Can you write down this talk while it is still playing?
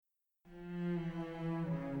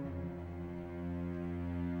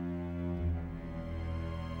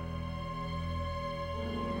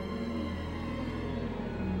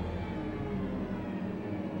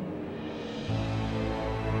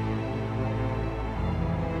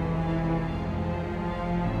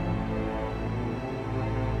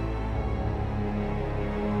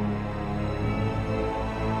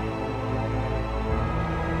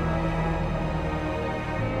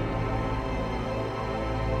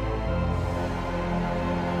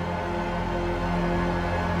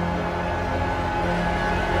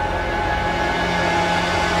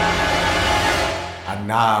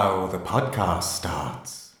podcast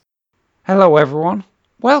starts. Hello everyone,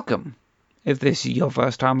 welcome if this is your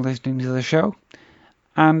first time listening to the show,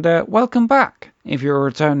 and welcome back if you're a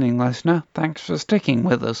returning listener. Thanks for sticking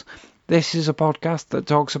with us. This is a podcast that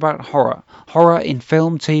talks about horror in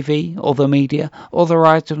film, TV, other media, other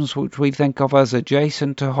items which we think of as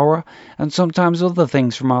adjacent to horror, and sometimes other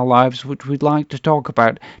things from our lives which we'd like to talk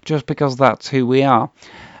about just because that's who we are.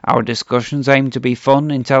 Our discussions aim to be fun,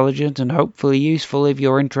 intelligent, and hopefully useful if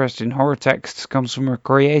your interest in horror texts comes from a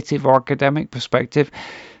creative or academic perspective,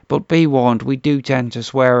 but be warned, we do tend to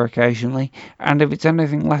swear occasionally, and if it's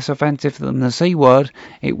anything less offensive than the C word,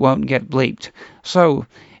 it won't get bleeped. So,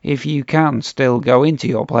 if you can still go into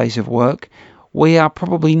your place of work, we are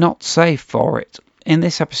probably not safe for it. In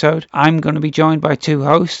this episode, I'm going to be joined by two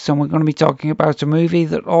hosts, and we're going to be talking about a movie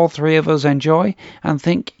that all three of us enjoy and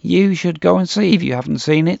think you should go and see if you haven't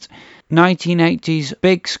seen it. 1980s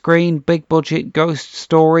big screen, big budget ghost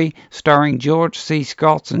story starring George C.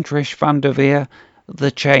 Scott and Trish Van Devere,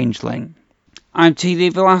 The Changeling. I'm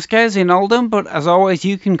TD Velasquez in Oldham, but as always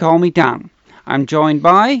you can call me Dan. I'm joined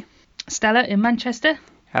by Stella in Manchester.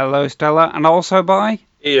 Hello Stella, and also by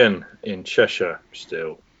Ian in Cheshire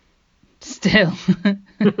still. Still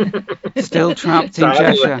trapped in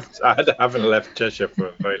Cheshire. I haven't left Cheshire for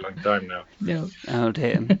a very long time now. No. Oh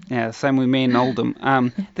dear. Yeah, same with me in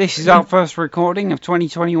Oldham. This is our first recording of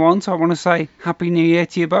 2021, so I want to say Happy New Year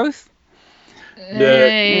to you both.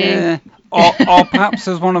 Hey. Or perhaps,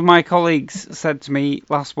 as one of my colleagues said to me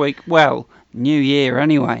last week, well, New Year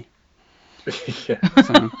anyway. Yeah.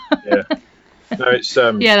 So. Yeah. No, it's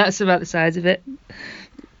Yeah, that's about the size of it.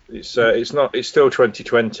 It's still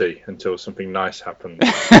 2020 until something nice happens.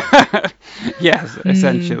 Yes,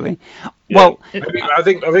 essentially. Yeah. Well, I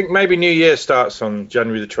think maybe New Year starts on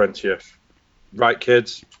January the 20th. Right,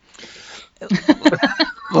 kids?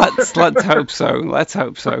 let's hope so. Let's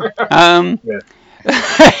hope so. Yeah.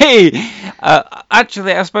 Hey,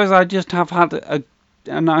 actually, I suppose I just have had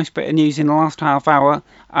a nice bit of news in the last half hour.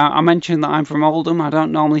 I mentioned that I'm from Oldham. I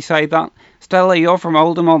don't normally say that. Stella, you're from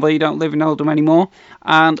Oldham, although you don't live in Oldham anymore.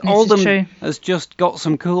 And This is Oldham true. has just got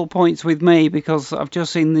some cool points with me because I've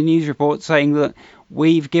just seen the news report saying that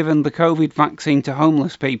we've given the COVID vaccine to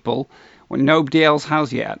homeless people when nobody else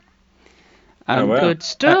has yet. Oh, wow. Good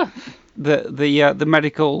stuff. The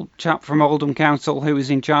medical chap from Oldham Council who was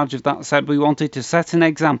in charge of that said we wanted to set an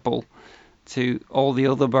example to all the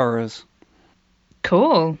other boroughs.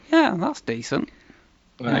 Cool. Yeah, that's decent.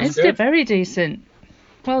 It's very decent.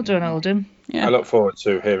 Well done, Oldham. Yeah. I look forward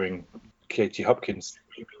to hearing Katie Hopkins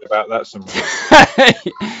speaking about that somewhere.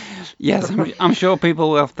 Yes, I'm sure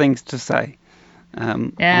people will have things to say.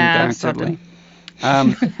 Yeah, undoubtedly.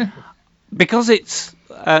 Because it's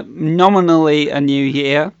nominally a new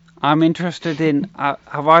year, I'm interested in,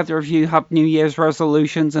 have either of you had New Year's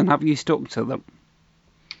resolutions and have you stuck to them?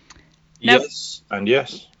 Nope. Yes and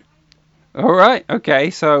yes. All right, okay,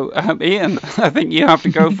 so Ian, I think you have to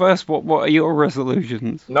go first. What are your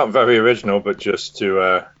resolutions? Not very original, but just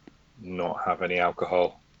to not have any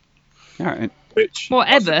alcohol. All right. Which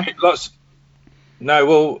Whatever. No,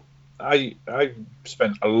 well, I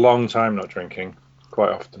spent a long time not drinking,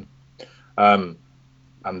 quite often, and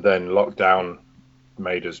then lockdown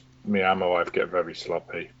made me and my wife get very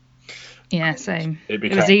sloppy. Yeah, same.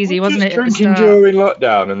 It was easy, wasn't it, at the Drinking start? during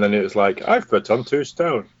lockdown, and then it was like I've put on 2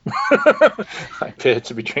 stone. I appear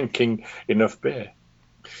to be drinking enough beer.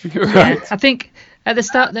 Yeah, I think at the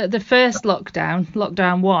start, the first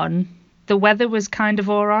lockdown 1, the weather was kind of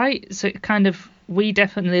all right. So we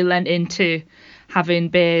definitely lent into having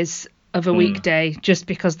beers of a weekday just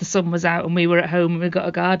because the sun was out and we were at home and we got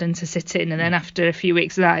a garden to sit in. And then after a few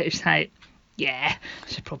weeks of that, it was like, yeah, I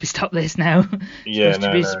should probably stop this now. Yeah,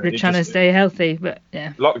 We're trying to stay healthy, but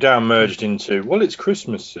yeah. Lockdown merged into, well, it's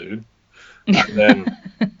Christmas soon.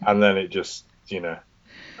 And then it just,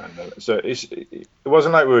 so it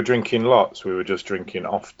wasn't like we were drinking lots, we were just drinking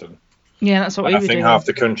often. Yeah, that's what we were doing. I think half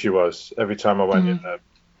the country was. Every time I went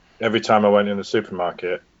in the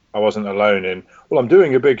supermarket, I wasn't alone in, well, I'm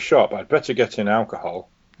doing a big shop, I'd better get in alcohol.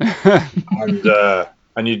 and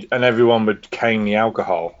everyone would cane the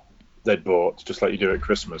alcohol they'd bought, just like you do at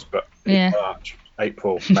Christmas, but in March,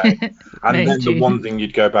 April, May. And May, then June. the one thing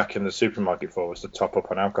you'd go back in the supermarket for was to top up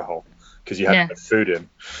on alcohol, because you had enough food in.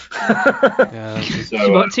 So you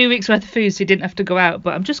bought 2 weeks worth of food, so you didn't have to go out.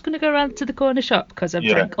 But I'm just going to go around to the corner shop because I've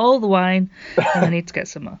drank all the wine and I need to get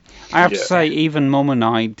some more. I have to say, even Mum and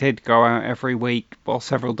I did go out every week, or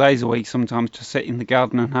several days a week sometimes, to sit in the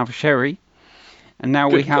garden and have a sherry. And now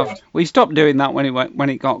we stopped doing that when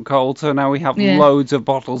it got cold, so now we have loads of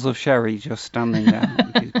bottles of sherry just standing there,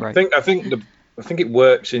 which is great. I think it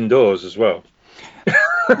works indoors as well.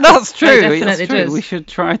 That's true. It definitely That's true. does. We should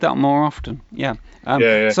try that more often. Yeah.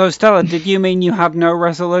 Yeah. So, Stella, did you mean you had no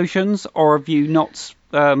resolutions, or have you not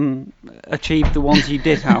achieved the ones you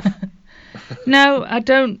did have? No, I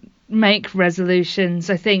don't make resolutions.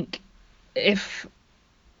 I think I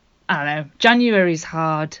don't know, January's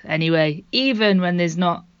hard anyway. Even when there's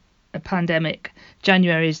not a pandemic,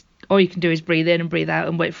 January's all you can do is breathe in and breathe out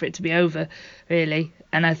and wait for it to be over, really.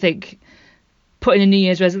 And I think putting a New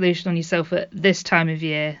Year's resolution on yourself at this time of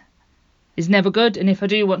year is never good. And if I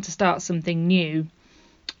do want to start something new,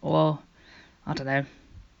 or I don't know,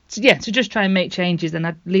 to just try and make changes, then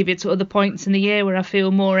I'd leave it to other points in the year where I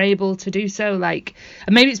feel more able to do so. Like,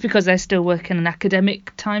 and maybe it's because I still work in an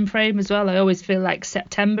academic time frame as well. I always feel like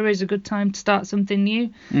September is a good time to start something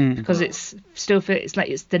new because it's like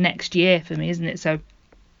it's the next year for me, isn't it? So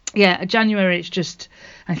yeah, January, it's just,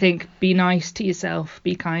 I think, be nice to yourself,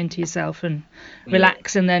 be kind to yourself, and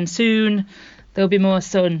relax, and then soon there'll be more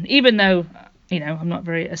sun. Even though, I'm not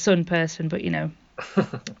very a sun person, but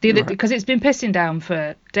because it's been pissing down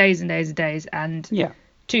for days and days and days, and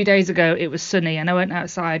 2 days ago it was sunny, and I went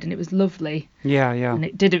outside and it was lovely. Yeah. And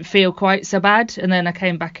it didn't feel quite so bad, and then I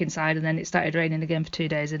came back inside, and then it started raining again for 2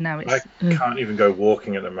 days, and now it's. I can't even go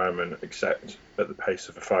walking at the moment, except at the pace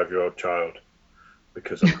of a 5-year-old child,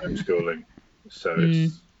 because I'm homeschooling. So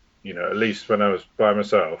it's, at least when I was by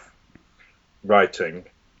myself writing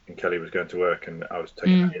and Kelly was going to work and I was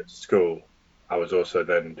taking her to school, I was also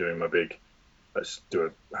then doing my big, let's do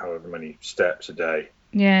however many steps a day.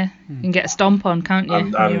 Yeah, you can get a stomp on, can't you?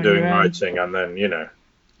 I'm doing writing, and then,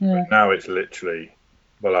 but now it's literally,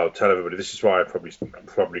 well, I'll tell everybody, this is why I'm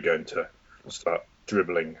probably going to start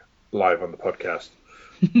dribbling live on the podcast.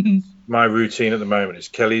 My routine at the moment is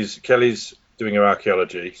Kelly's doing her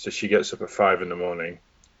archaeology, so she gets up at 5 a.m.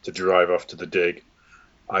 to drive off to the dig.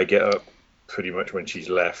 I get up pretty much when she's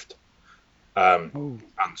left and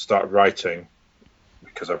start writing,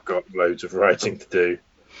 because I've got loads of writing to do,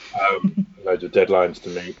 loads of deadlines to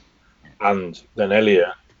meet. And then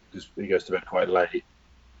Elliot, because he goes to bed quite late,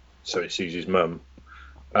 so he sees his mum,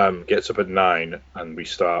 gets up at 9, and we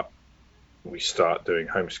start doing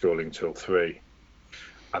homeschooling till 3.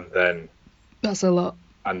 And then that's a lot.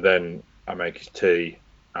 And then I make his tea,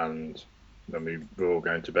 and then we're all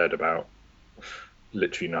going to bed about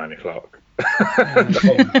literally 9 o'clock. The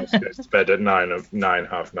whole house goes to bed at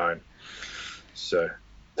 9:30. So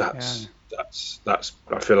that's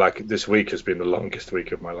I feel like this week has been the longest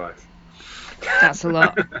week of my life. That's a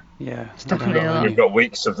lot. Yeah, it's definitely a lot. We've got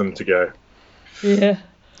weeks of them to go. Yeah.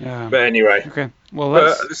 But anyway. Okay. Well,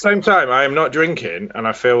 but at the same time, I am not drinking, and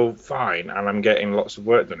I feel fine, and I'm getting lots of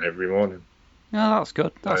work done every morning. No, that's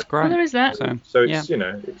good. That's great. Well, there is that. So it's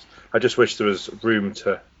I just wish there was room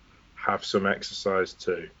to have some exercise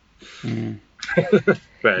too.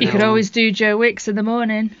 But you could always do Joe Wicks in the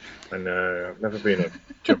morning. I know. I've never been a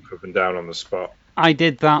jump up and down on the spot. I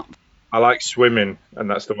did that. I like swimming, and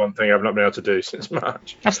that's the one thing I've not been able to do since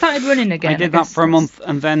March. I've started running again. I did that for a month,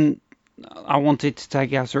 and then I wanted to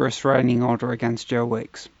take it as a restraining order against Joe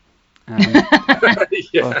Wicks. But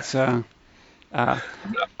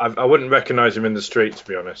I wouldn't recognise him in the street, to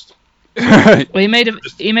be honest. Well, he made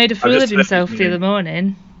a fool of himself the other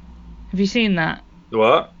morning. Have you seen that?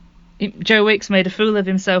 What? Joe Wicks made a fool of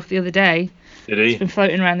himself the other day. Did he? It's been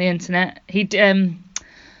floating around the internet.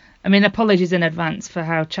 Apologies in advance for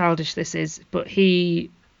how childish this is, but he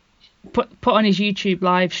put on his YouTube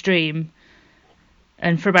live stream,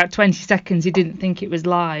 and for about 20 seconds he didn't think it was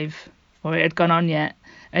live or it had gone on yet,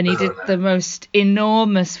 and he did the most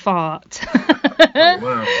enormous fart. Oh,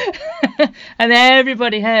 wow. And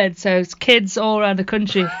everybody heard, so it's kids all around the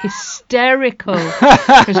country hysterical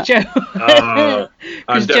because Joe.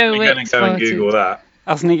 I'm definitely going to go and Google that.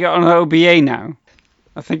 Hasn't he got an OBA now?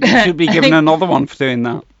 I think he should be given another one for doing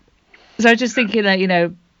that. So I was just thinking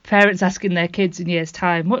that, parents asking their kids in years'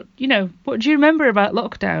 time, what do you remember about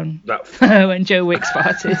lockdown? When Joe Wicks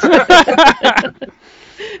farted.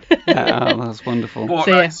 That's wonderful.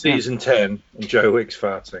 Season 10 and Joe Wicks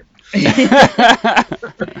farting.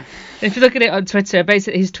 If you look at it on Twitter,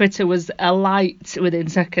 basically his Twitter was alight within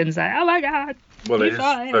seconds. Like, oh my God. Well, it is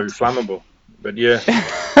very flammable. But yeah.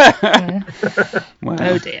 Well,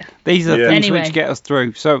 oh dear. These are things which get us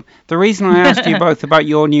through. So the reason I asked you both about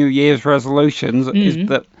your New Year's resolutions is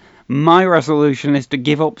that my resolution is to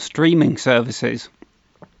give up streaming services.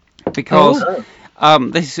 Because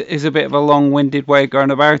this is a bit of a long-winded way of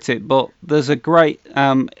going about it, but there's a great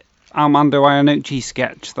Armando Iannucci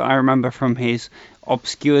sketch that I remember from his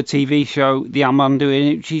obscure TV show, The Armando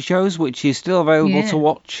Iannucci Shows, which is still available to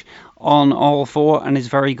watch on All 4 and is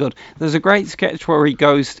very good. There's a great sketch where he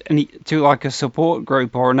goes to like a support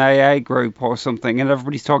group or an AA group or something, and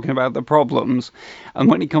everybody's talking about the problems, and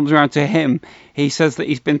when it comes around to him, he says that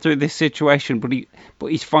he's been through this situation, but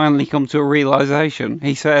he's finally come to a realization.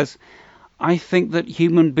 He says, I think that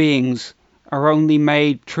human beings are only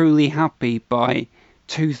made truly happy by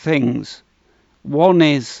two things. One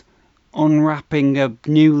is unwrapping a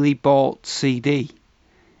newly bought CD,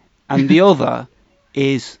 and the other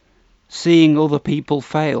is seeing other people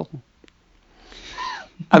fail.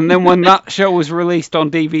 And then when that show was released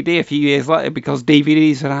on DVD a few years later, because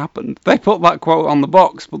DVDs had happened, they put that quote on the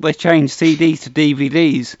box, but they changed CDs to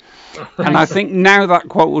DVDs. And I think now that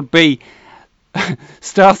quote would be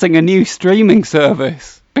starting a new streaming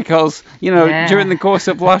service. Because, during the course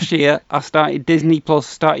of last year, I started Disney Plus,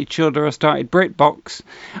 started Shudder, I started BritBox,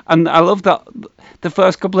 and I love that the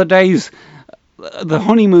first couple of days, the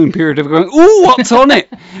honeymoon period of going, ooh, what's on it?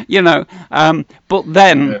 But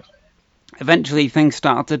then, eventually things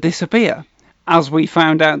start to disappear, as we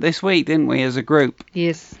found out this week, didn't we, as a group?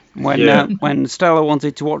 Yes. When Stella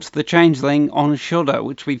wanted to watch The Changeling on Shudder,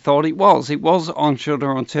 which we thought it was. It was on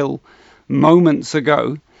Shudder until moments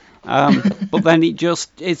ago. But then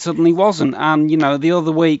it suddenly wasn't. And, the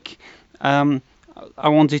other week, I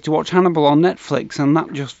wanted to watch Hannibal on Netflix, and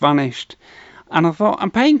that just vanished. And I thought,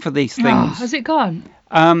 I'm paying for these things. Oh, has it gone?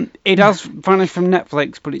 It has vanished from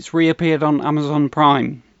Netflix, but it's reappeared on Amazon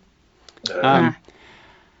Prime.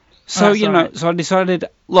 So I decided,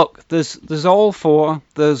 look, there's All 4,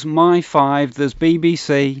 there's My 5, there's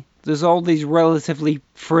BBC, there's all these relatively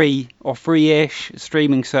free or free-ish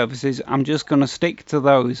streaming services. I'm just going to stick to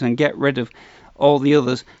those and get rid of all the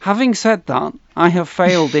others. Having said that, I have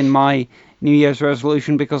failed in my New Year's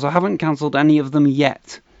resolution because I haven't cancelled any of them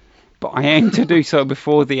yet. But I aim to do so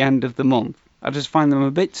before the end of the month. I just find them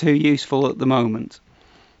a bit too useful at the moment.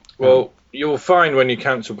 Well, you'll find when you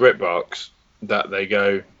cancel BritBox that they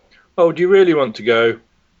go, oh, do you really want to go?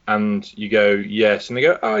 And you go, yes. And they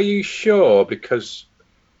go, are you sure? Because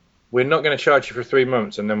we're not going to charge you for 3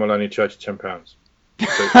 months, and then we'll only charge you £10.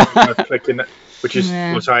 So clicking that, which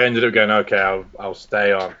I ended up going, okay, I'll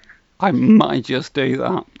stay on. I might just do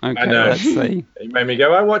that. Okay, let's see. It made me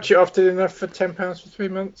go, I watch it often enough for £10 for 3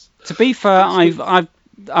 months. To be fair,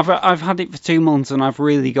 I've had it for 2 months, and I've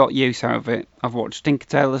really got use out of it. I've watched Tinker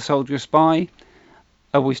Tailor Soldier Spy.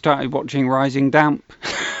 We started watching Rising Damp.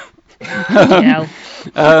 It's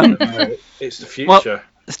the future. Well,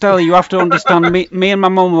 Stella, you have to understand, me and my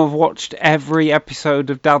mum have watched every episode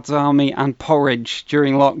of Dad's Army and Porridge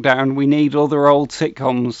during lockdown. We need other old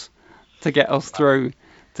sitcoms to get us through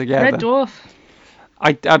together. Red Dwarf.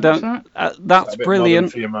 I don't. That's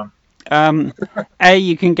brilliant. For your mum.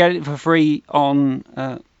 You can get it for free on.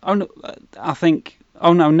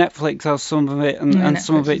 Netflix has some of it, and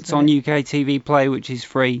some of it's on UK TV Play, which is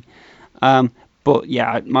free. But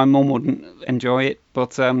yeah, my mum wouldn't enjoy it,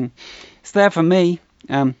 but it's there for me.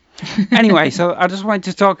 Anyway, so I just wanted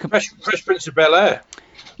to talk about Fresh Prince of Bel-Air.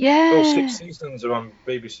 Yeah. All 6 seasons are on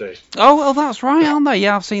BBC. Oh, well, that's right, aren't they?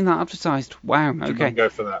 Yeah, I've seen that advertised. Wow. Okay. Go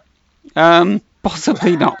for that.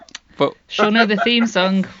 Possibly not. But she'll know the theme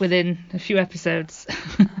song within a few episodes.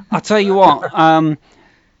 I tell you what,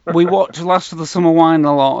 we watch Last of the Summer Wine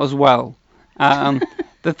a lot as well.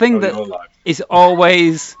 The thing that is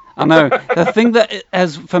always, I know, the thing that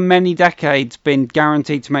has for many decades been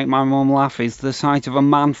guaranteed to make my mum laugh is the sight of a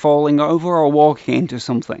man falling over or walking into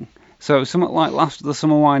something. So something like Last of the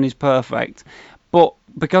Summer Wine is perfect. But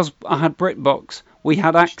because I had BritBox, we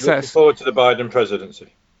had access. Looking forward to the Biden presidency.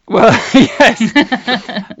 Well,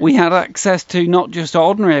 yes. We had access to not just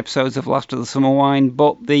ordinary episodes of Last of the Summer Wine,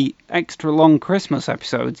 but the extra long Christmas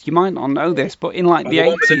episodes. You might not know this, but in like the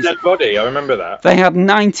 80s... With the dead body, I remember that. They had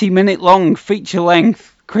 90-minute long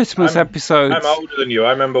feature-length Christmas episodes. I'm older than you.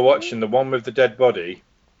 I remember watching the one with the dead body.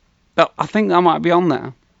 I think that might be on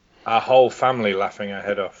there. Our whole family laughing our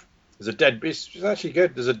head off. It's actually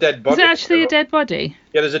good. There's a dead body. Is it actually a dead body?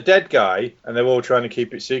 Yeah, there's a dead guy, and they're all trying to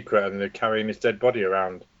keep it secret, and they're carrying his dead body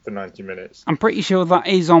around for 90 minutes. I'm pretty sure that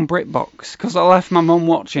is on BritBox, because I left my mum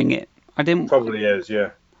watching it. I didn't. Probably is, yeah.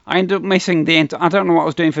 I ended up missing the I don't know what I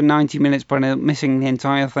was doing for 90 minutes, but I ended up missing the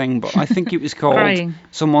entire thing. But I think it was called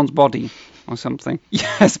Someone's Body or something.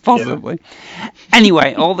 Yes, possibly. Yeah.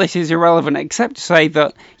 Anyway, all this is irrelevant, except to say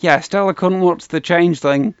that, yeah, Stella couldn't watch The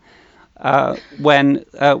Changeling when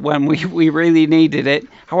we really needed it.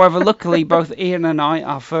 However, luckily, both Ian and I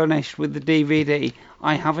are furnished with the DVD.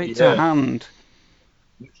 I have it to hand.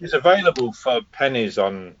 It's available for pennies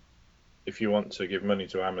on if you want to give money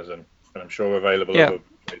to Amazon. And I'm sure available other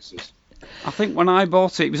places. I think when I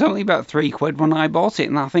bought it was only about £3 when I bought it,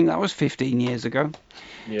 and I think that was 15 years ago.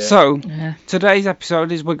 Yeah. So, today's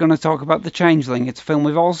episode is we're going to talk about The Changeling. It's a film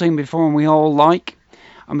we've all seen before and we all like.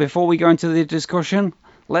 And before we go into the discussion,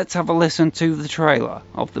 let's have a listen to the trailer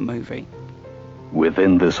of the movie.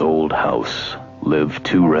 Within this old house live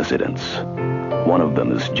two residents. One of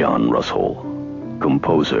them is John Russell,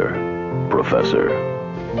 composer, professor.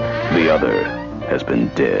 The other has been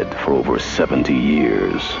dead for over 70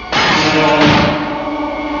 years.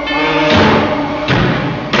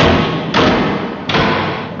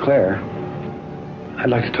 Claire, I'd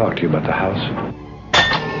like to talk to you about the house.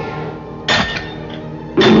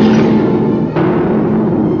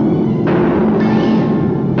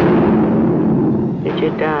 Did you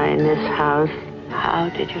die in this house? How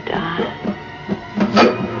did you die?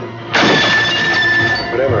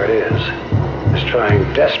 Whatever it is trying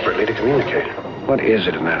desperately to communicate. What is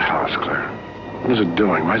it in that house, Claire? What is it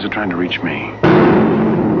doing? Why is it trying to reach me?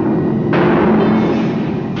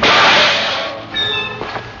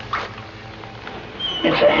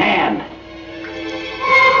 It's a hand.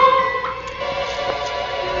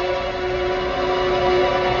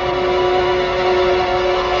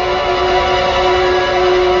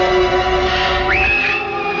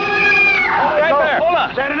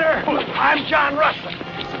 Senator, I'm John Russell.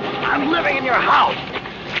 I'm living in your house.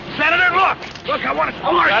 Senator, look, I want to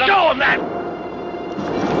show him that.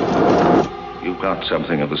 You've got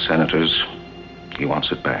something of the senator's. He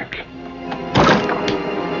wants it back.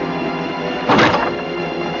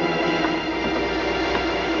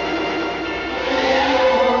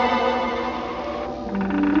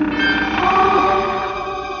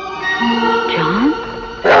 John?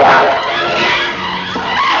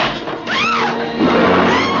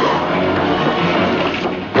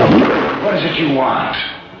 What is it you want?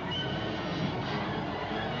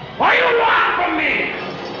 What do you want from me?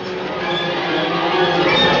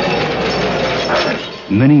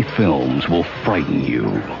 Many films will frighten you,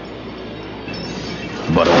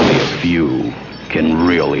 but only a few can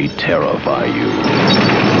really terrify you.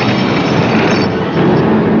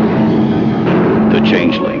 The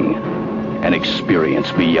Changeling, an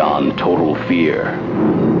experience beyond total fear.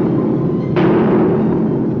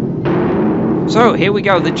 So, here we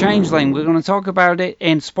go, The Changeling. We're going to talk about it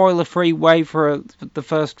in spoiler-free way for the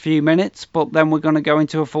first few minutes, but then we're going to go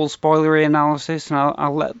into a full spoilery analysis, and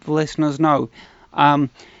I'll let the listeners know.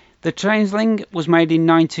 The Changeling was made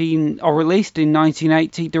released in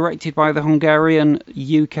 1980, directed by the Hungarian,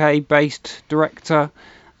 UK-based director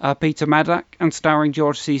Peter Medak, and starring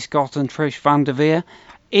George C. Scott and Trish Van Devere.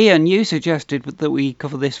 Ian, you suggested that we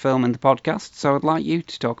cover this film in the podcast, so I'd like you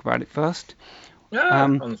to talk about it first.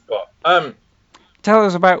 On the spot. Tell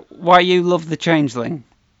us about why you love The Changeling.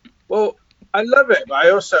 Well, I love it, but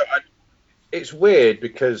it's weird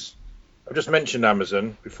because I've just mentioned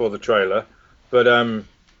Amazon before the trailer, but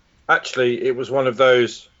actually it was one of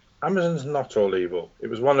those, Amazon's not all evil. It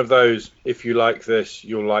was one of those, if you like this,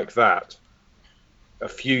 you'll like that, a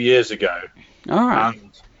few years ago. All right.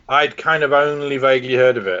 And I'd kind of only vaguely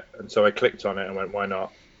heard of it, and so I clicked on it and went, why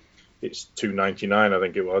not? It's $2.99, I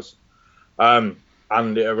think it was.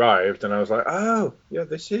 And it arrived, and I was like, oh, yeah,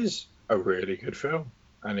 this is a really good film.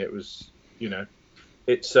 And it was,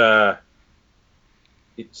 it's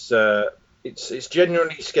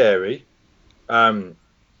genuinely scary. I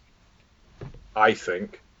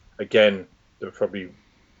think, again, there are probably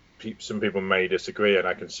some people may disagree, and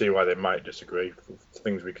I can see why they might disagree, for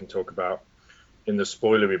things we can talk about in the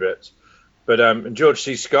spoilery bits. But George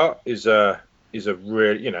C. Scott is a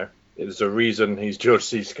real, there's a reason he's George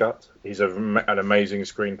C. Scott. He's an amazing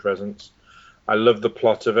screen presence. I love the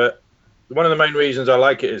plot of it. One of the main reasons I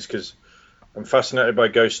like it is because I'm fascinated by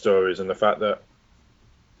ghost stories and the fact that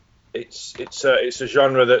it's a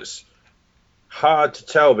genre that's hard to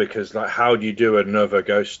tell because, like, how do you do another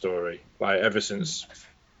ghost story? Like, ever since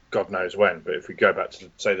God knows when, but if we go back to,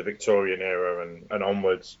 say, the Victorian era and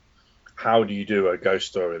onwards, how do you do a ghost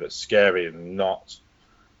story that's scary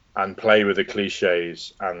and play with the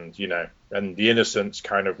cliches and the Innocents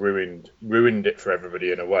kind of ruined it for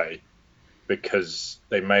everybody in a way because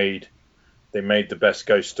they made the best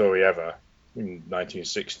ghost story ever in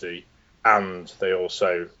 1960, and they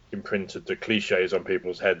also imprinted the cliches on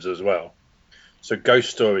people's heads as well. So ghost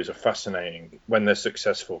stories are fascinating when they're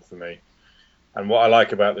successful for me. And what I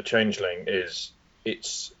like about The Changeling is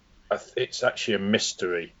it's actually a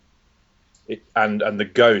mystery. And the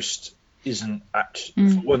ghost isn't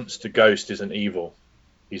actually, for once, the ghost isn't evil.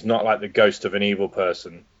 He's not like the ghost of an evil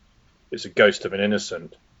person. It's a ghost of an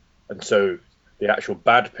innocent. And so the actual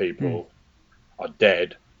bad people are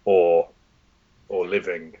dead or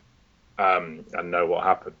living and know what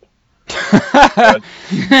happened. That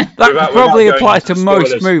Without probably going applies to into most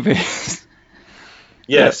spoilers. movies.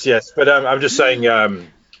 Yes, but I'm just saying.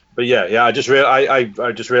 But yeah. I just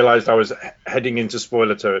realized I was heading into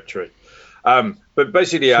spoiler territory. But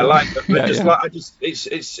basically, I like.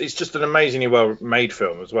 It's just an amazingly well made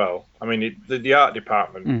film as well. I mean, the art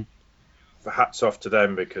department. Hats off to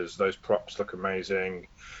them because those props look amazing.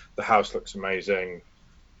 The house looks amazing.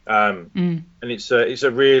 And it's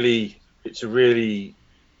a really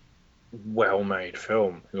well made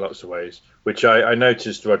film in lots of ways. Which I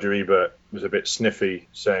noticed Roger Ebert was a bit sniffy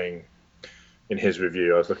saying in his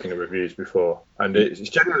review. I was looking at reviews before, and it's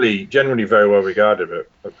generally very well regarded.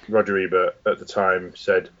 But Roger Ebert at the time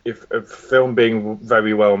said if a film being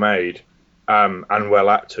very well made and well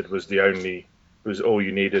acted was all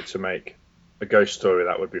you needed to make a ghost story,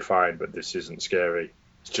 that would be fine. But this isn't scary;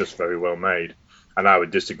 it's just very well made. And I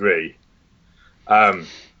would disagree that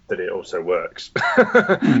it also works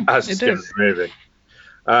as a scary movie.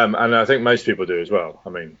 And I think most people do as well. I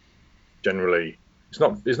mean, generally, it's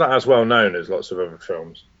not as well known as lots of other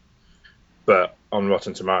films, but on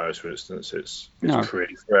Rotten Tomatoes, for instance, it's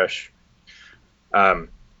pretty fresh.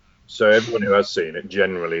 So everyone who has seen it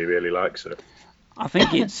generally really likes it. I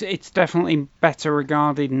think it's definitely better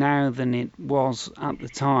regarded now than it was at the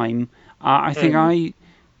time. I think I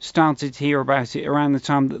started to hear about it around the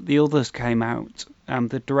time that The Others came out.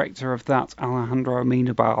 The director of that, Alejandro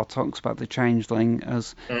Amenabar, talks about The Changeling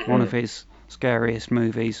as one of his scariest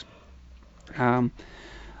movies. By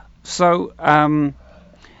the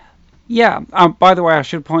way, I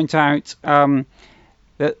should point out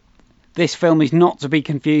that this film is not to be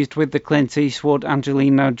confused with the Clint Eastwood,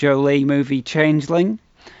 Angelina Jolie movie Changeling.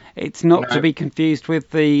 It's not to be confused with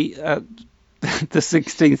the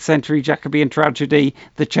 16th century Jacobean tragedy,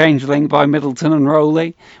 The Changeling by Middleton and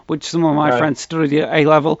Rowley, which some of my friends studied at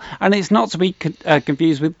A-level. And it's not to be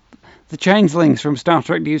confused with the Changelings from Star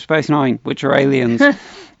Trek Deep Space Nine, which are aliens.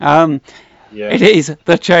 It is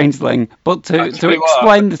The Changeling, but to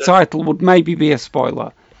explain the title would maybe be a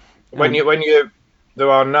spoiler. There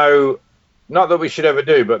are no, not that we should ever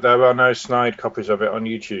do, but there are no snide copies of it on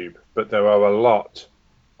YouTube, but there are a lot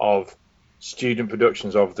of student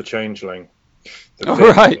productions of The Changeling.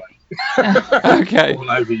 Right. Okay. All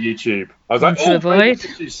over YouTube. I was like,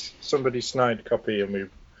 maybe somebody's snide copy and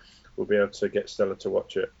we'll be able to get Stella to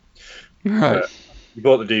watch it. Right. We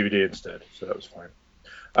bought the DVD instead, so that was fine.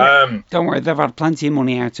 Don't worry, they've had plenty of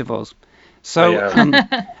money out of us. So,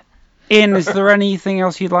 Ian, is there anything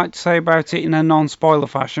else you'd like to say about it in a non-spoiler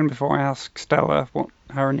fashion before I ask Stella what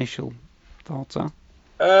her initial thoughts are?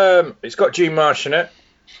 It's got Jean Marsh in it,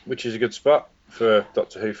 which is a good spot for a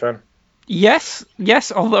Doctor Who fan. Yes,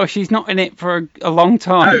 although she's not in it for a long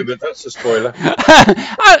time. No, but that's a spoiler.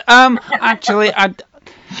 Actually, I'm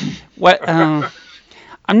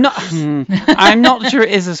not sure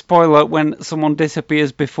it is a spoiler when someone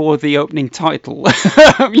disappears before the opening title. I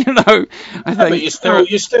think. But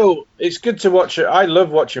you still, it's good to watch it. I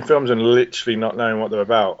love watching films and literally not knowing what they're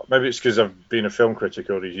about. Maybe it's because I've been a film critic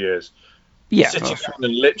all these years. Yeah. Sitting down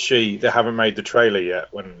and literally they haven't made the trailer yet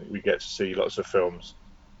when we get to see lots of films.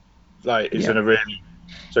 Like it's in a really,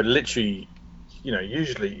 so literally,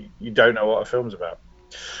 usually you don't know what a film's about.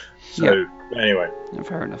 So anyway.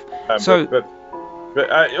 Fair enough. But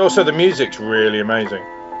also the music's really amazing.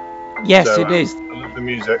 Yes, it is. I love the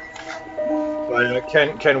music. By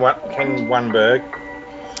Ken Wanberg.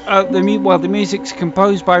 The music's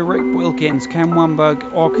composed by Rick Wilkins. Ken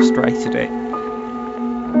Wanberg orchestrated it.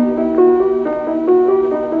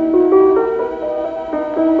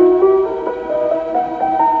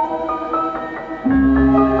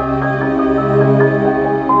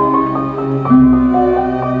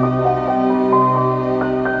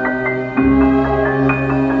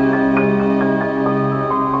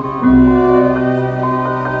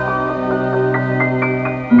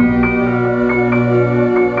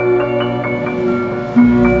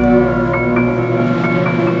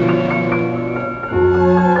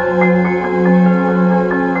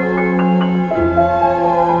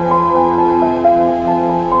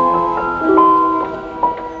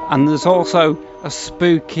 And there's also a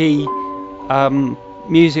spooky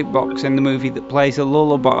music box in the movie that plays a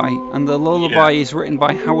lullaby, and the lullaby is written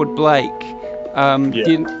by Howard Blake.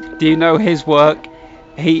 Do you know his work?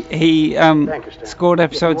 He scored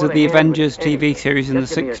episodes of the Avengers TV series in the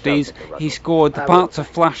 60s. He scored the parts of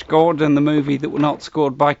Flash Gordon, the movie, that were not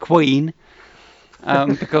scored by Queen,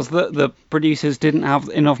 because the producers didn't have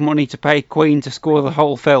enough money to pay Queen to score the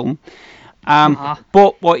whole film.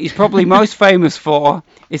 But what he's probably most famous for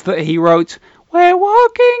is that he wrote "We're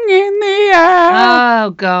Walking in the Air."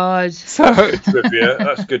 Oh God! So trivia.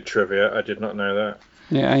 That's good trivia. I did not know that.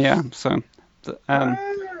 Yeah. So,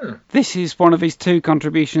 this is one of his 2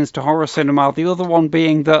 contributions to horror cinema. The other one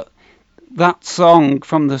being that song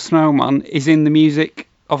from The Snowman is in the music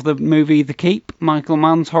of the movie The Keep, Michael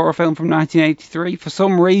Mann's horror film from 1983. For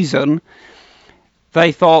some reason,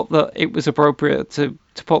 they thought that it was appropriate to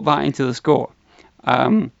put that into the score.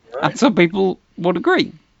 And some people would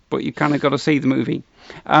agree, but you kind of got to see the movie.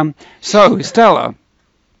 So, Stella,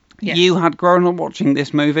 Yes. you had grown up watching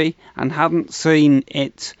this movie and hadn't seen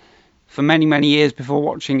it for many, many years before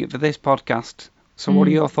watching it for this podcast. So what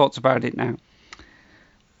are your thoughts about it now?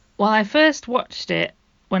 Well, I first watched it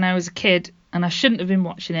when I was a kid, and I shouldn't have been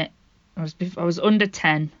watching it. I was under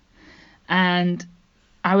 10, and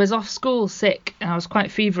I was off school sick, and I was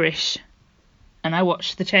quite feverish, and I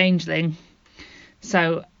watched The Changeling.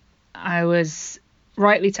 So I was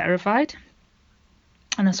rightly terrified,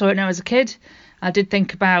 and I saw it when I was a kid. I did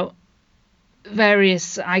think about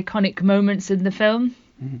various iconic moments in the film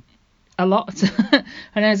a lot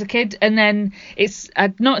when I was a kid, and then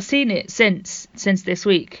I'd not seen it since this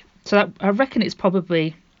week. So I reckon it's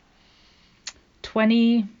probably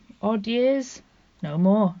 20 odd years, no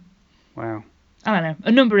more. Wow. I don't know,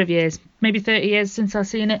 a number of years, maybe 30 years since I've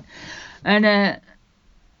seen it, and I'd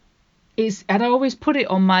always put it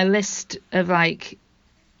on my list of like,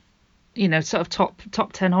 you know, sort of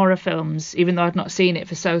top 10 horror films, even though I'd not seen it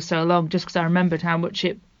for so long, just because I remembered how much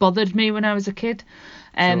it bothered me when I was a kid.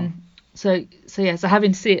 So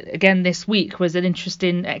having to see it again this week was an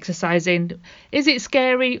interesting exercise in, is it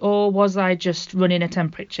scary or was I just running a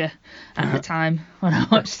temperature at the time when I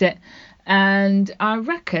watched it? And I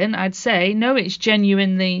reckon I'd say no, it's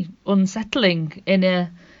genuinely unsettling in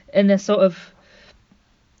a sort of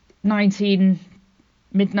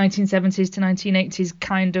mid-1970s to 1980s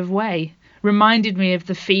kind of way. Reminded me of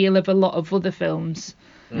the feel of a lot of other films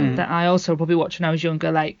that I also probably watched when I was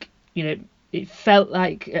younger. Like, you know, it felt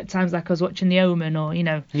like at times like I was watching The Omen, or, you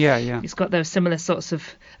know, it's got those similar sorts of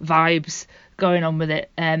vibes going on with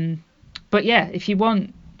it. But yeah, if you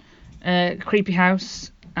want a creepy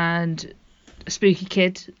house and a spooky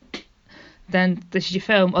kid, then this is your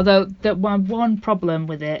film. Although the one problem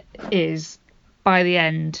with it is, by the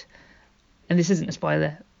end, and this isn't a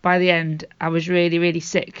spoiler, by the end I was really, really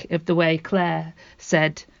sick of the way Claire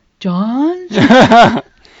said, John?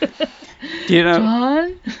 Do you know,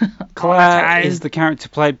 John? Claire is the character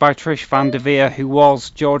played by Trish Van Devere, who was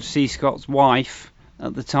George C. Scott's wife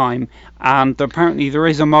at the time, and apparently there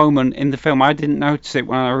is a moment in the film, I didn't notice it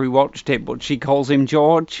when I rewatched it, but she calls him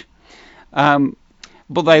George.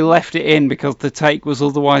 But they left it in because the take was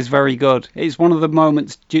otherwise very good. It's one of the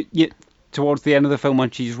moments towards the end of the film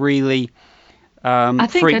when she's really I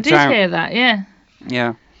think freaked I did out. hear that, yeah.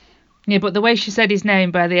 Yeah. Yeah, but the way she said his name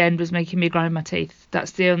by the end was making me grind my teeth.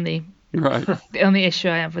 That's the only issue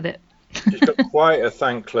I have with it. She's got quite a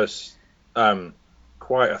thankless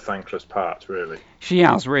part, really. She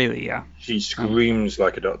has, really, yeah. She screams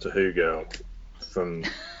like a Doctor Who girl from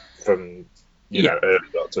you know, early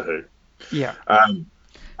Doctor Who. Yeah.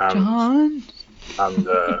 John? And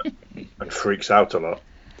freaks out a lot.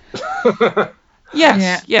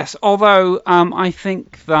 Yes. Although I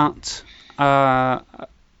think that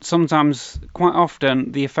sometimes, quite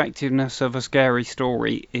often, the effectiveness of a scary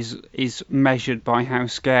story is measured by how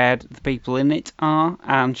scared the people in it are,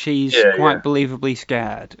 and she's quite believably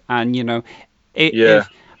scared. And, you know, if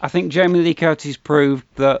I think Jamie Lee Curtis proved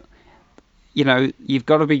that, you know, you've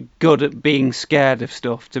got to be good at being scared of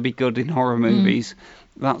stuff to be good in horror movies.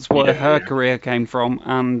 That's where her career came from,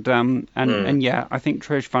 and I think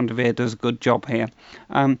Trish Van Devere does a good job here.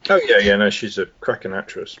 No, she's a cracking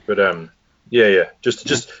actress, but just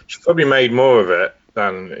she probably made more of it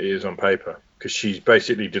than it is on paper, because she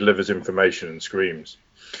basically delivers information and screams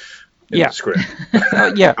in the script.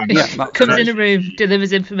 Comes in a room,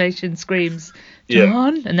 delivers information, screams,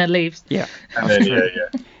 John, and then leaves. Yeah, and then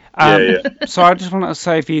So I just want to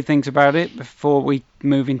say a few things about it before we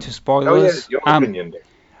move into spoilers. Your opinion.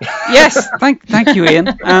 Yes, thank you,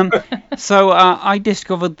 Ian. So I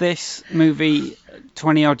discovered this movie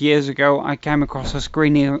 20 odd years ago. I came across a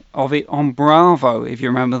screening of it on Bravo, if you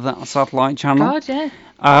remember that satellite channel. God, yeah.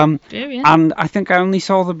 And I think I only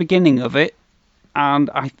saw the beginning of it, and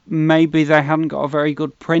maybe they hadn't got a very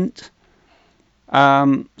good print.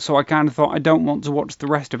 So I kind of thought, I don't want to watch the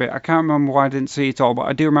rest of it. I can't remember why I didn't see it all, but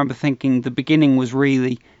I do remember thinking the beginning was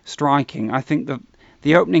really striking. I think that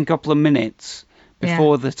the opening couple of minutes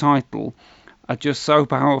before the title are just so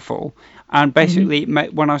powerful. And basically,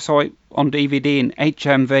 when I saw it on DVD in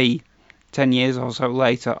HMV 10 years or so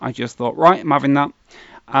later, I just thought, right, I'm having that.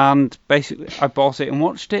 And basically, I bought it and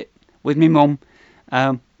watched it with my mum.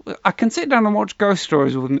 I can sit down and watch Ghost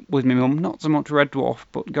Stories with my mum. Not so much Red Dwarf,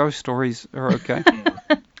 but Ghost Stories are okay.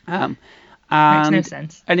 Makes And, no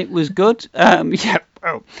sense. and it was good. And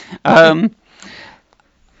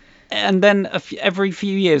then every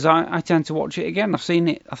few years, I tend to watch it again. I've seen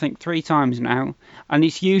it, I think, 3 times now, and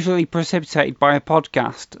it's usually precipitated by a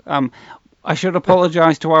podcast. I should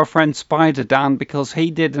apologise to our friend Spider Dan, because he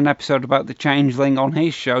did an episode about The Changeling on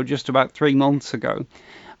his show just about 3 months ago.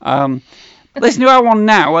 Listen to our one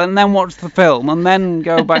now, and then watch the film, and then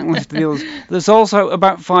go back and listen to the others. There's also,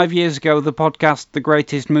 about 5 years ago, the podcast The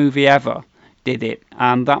Greatest Movie Ever did it,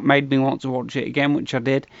 and that made me want to watch it again, which I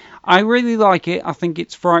did. I really like it. I think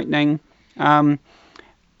it's frightening. I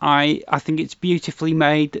think it's beautifully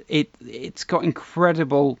made. It's got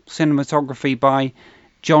incredible cinematography by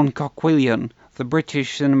John Coquillion, the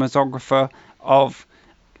British cinematographer of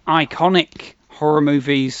iconic horror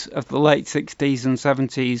movies of the late 60s and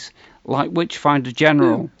 70s, like Witchfinder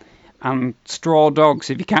General and Straw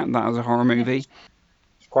Dogs, if you count that as a horror movie.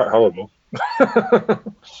 It's quite horrible.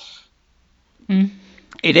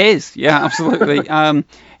 It is, yeah, absolutely.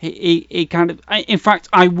 He kind of, in fact,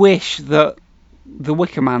 I wish that The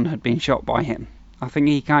Wicker Man had been shot by him. I think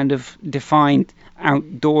he kind of defined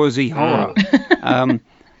outdoorsy horror,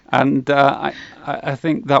 and I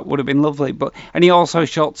think that would have been lovely. And he also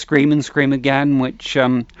shot Scream and Scream Again, which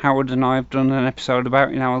Howard and I have done an episode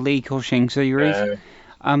about in our Lee Cushing series.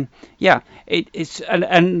 It's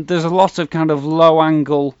and there's a lot of kind of low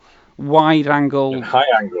angle, wide angle, and high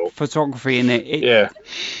angle photography in it. Yeah.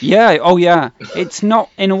 It's not,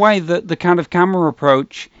 in a way, that the kind of camera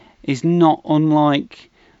approach is not unlike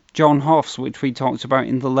John Hoff's, which we talked about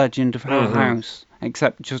in The Legend of Hill House,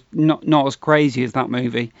 except just not as crazy as that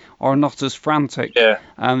movie, or not as frantic. Yeah.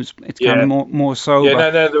 It's kind of more sober. Yeah,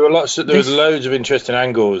 no, there was loads of interesting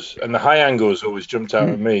angles, and the high angles always jumped out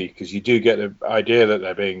at me, because you do get the idea that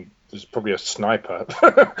there's probably a sniper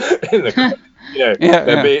in the.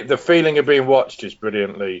 The feeling of being watched is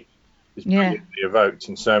brilliantly evoked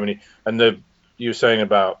in so many. And you were saying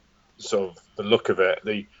about sort of the look of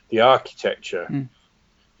it, the architecture,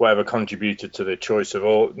 whatever contributed to the choice of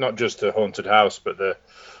all, not just the haunted house, but the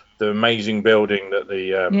amazing building that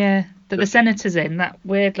the senator's in, that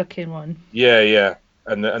weird looking one. And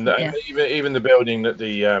even the building that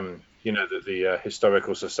the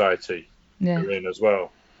historical society are in as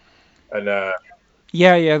well. And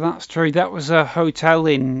Yeah, that's true. That was a hotel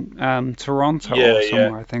in Toronto or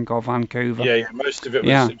somewhere, I think, or Vancouver. Yeah, most of it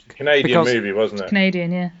was a Canadian movie, wasn't it?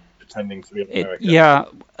 Canadian, yeah. Pretending to be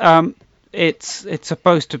American. It's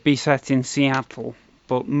supposed to be set in Seattle,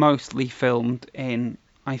 but mostly filmed in,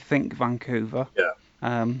 I think, Vancouver. Yeah.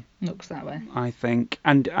 Looks that way. I think,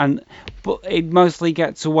 but it mostly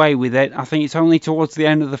gets away with it. I think it's only towards the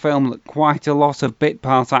end of the film that quite a lot of bit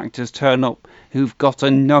part actors turn up who've got a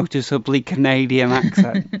noticeably Canadian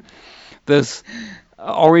accent.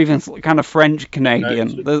 Or even kind of French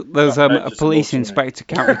Canadian. There's a police inspector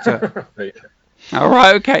character. All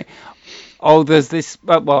right, okay. Oh, there's this.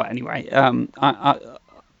 Well, anyway,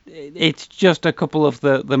 it's just a couple of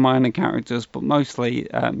the minor characters, but mostly,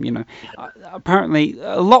 apparently,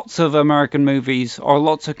 lots of American movies or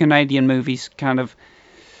lots of Canadian movies kind of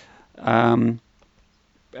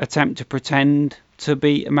attempt to pretend to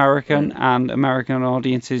be American, and American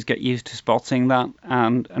audiences get used to spotting that,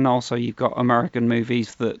 and also you've got American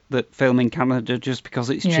movies that film in Canada just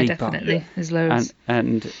because it's cheaper. Yeah, definitely. There's loads.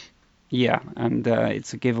 And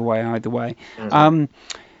it's a giveaway either way. Mm-hmm.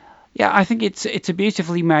 I think it's a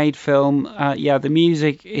beautifully made film. The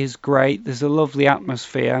music is great. There's a lovely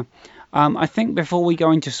atmosphere. I think before we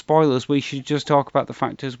go into spoilers, we should just talk about the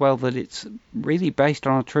fact as well that it's really based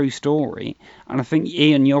on a true story. And I think,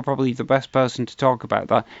 Ian, you're probably the best person to talk about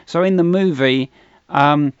that. So in the movie...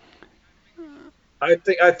 I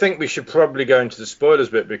think we should probably go into the spoilers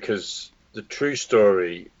bit, because the true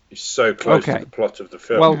story is so close to the plot of the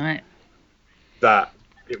film that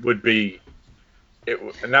it would be...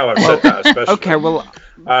 now I've said that especially. Okay, well...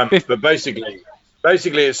 but basically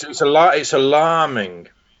it's alarming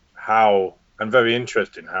and very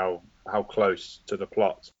interesting how close to the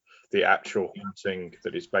plot the actual haunting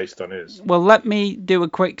that it's based on is. Well, let me do a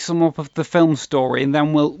quick sum up of the film story, and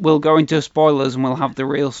then we'll go into spoilers and we'll have the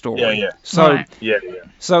real story. So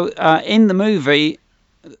in the movie,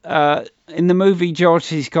 George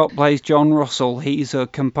C. Scott plays John Russell. He's a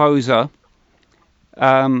composer.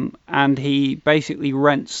 And he basically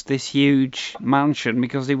rents this huge mansion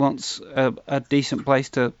because he wants a decent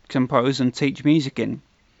place to compose and teach music in,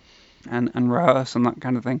 and rehearse and that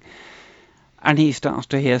kind of thing. And he starts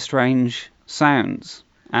to hear strange sounds,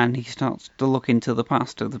 and he starts to look into the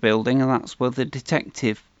past of the building, and that's where the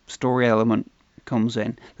detective story element comes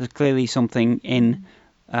in. There's clearly something in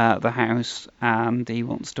the house, and he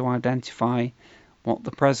wants to identify what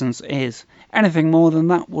the presence is. Anything more than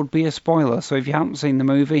that would be a spoiler, so if you haven't seen the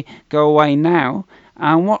movie, go away now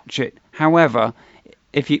and watch it. However,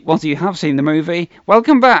 once you have seen the movie,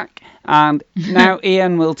 welcome back, and now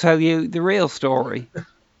Ian will tell you the real story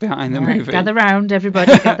behind the movie. Gather round,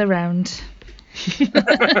 everybody, gather round.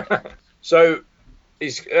 So,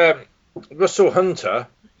 is Russell Hunter,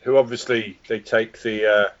 who obviously they take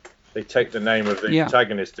the name of the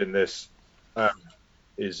protagonist in this,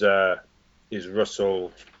 is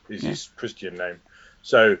Russell, is his Christian name.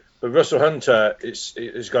 So, but Russell Hunter is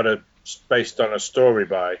based on a story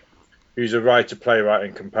by, who's a writer, playwright,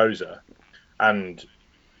 and composer, and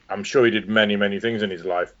I'm sure he did many, many things in his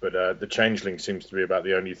life, but The Changeling seems to be about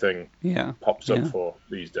the only thing pops up for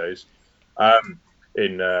these days.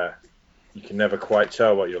 You can never quite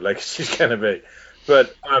tell what your legacy is going to be,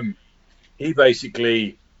 but he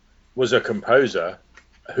basically was a composer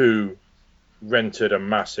who rented a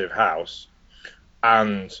massive house,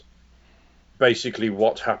 and basically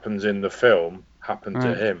what happens in the film happened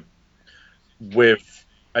to him.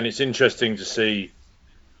 And it's interesting to see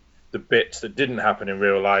the bits that didn't happen in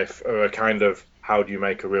real life are a kind of, how do you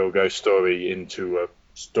make a real ghost story into a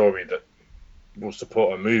story that will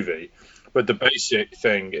support a movie? But the basic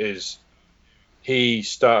thing is, he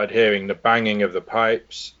started hearing the banging of the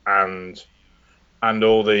pipes and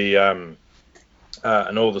all the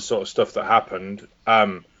sort of stuff that happened.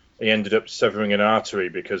 He ended up severing an artery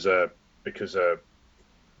because a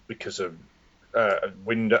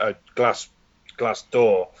glass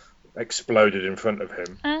door exploded in front of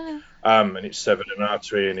him, and it severed an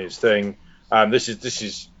artery in his thing. This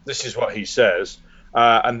is what he says,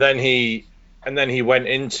 and then he went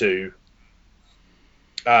into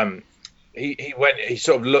he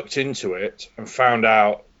sort of looked into it and found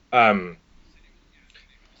out.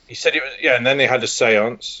 He said it was and then they had a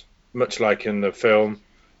séance, much like in the film,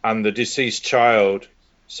 and the deceased child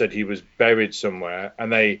said he was buried somewhere,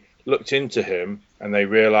 and they looked into him, and they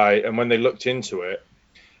realized, and when they looked into it,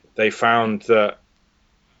 they found that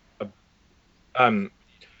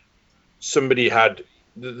somebody had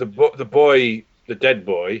the dead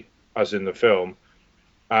boy, as in the film,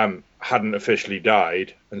 hadn't officially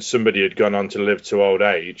died, and somebody had gone on to live to old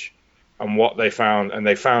age. And what they found,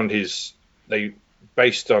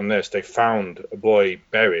 based on this, they found a boy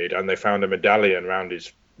buried, and they found a medallion around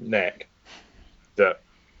his neck that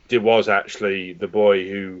it was actually the boy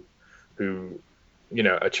who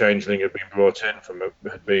a changeling had been brought in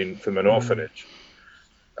from an orphanage.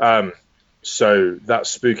 So that's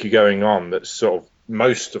spooky going on. That's sort of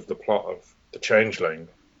most of the plot of The Changeling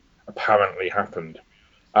apparently happened.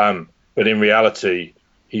 But in reality,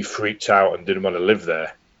 he freaked out and didn't want to live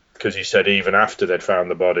there, because he said even after they'd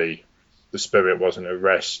found the body, the spirit wasn't at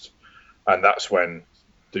rest. And that's when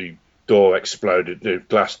the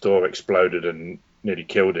glass door exploded and nearly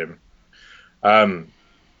killed him. And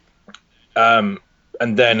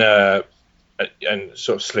then and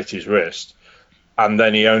sort of slit his wrist. And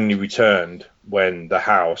then he only returned when the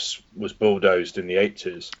house was bulldozed in the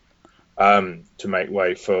 80s to make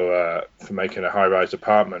way for making a high-rise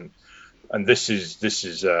apartment. And this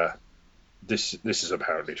is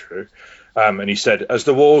apparently true. And he said, as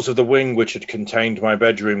the walls of the wing which had contained my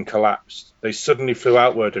bedroom collapsed, they suddenly flew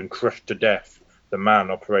outward and crushed to death the man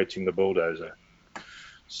operating the bulldozer.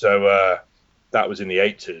 So that was in the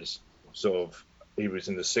 80s. Sort of, he was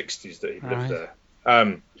in the 60s that he lived there.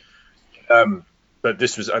 But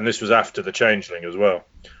this was after The Changeling as well.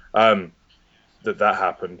 That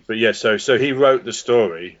happened. But yeah, so he wrote the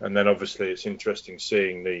story, and then obviously it's interesting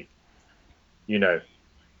seeing your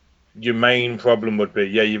main problem would be,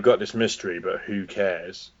 you've got this mystery, but who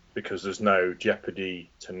cares? Because there's no jeopardy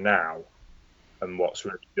to now. And what's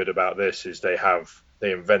really good about this is they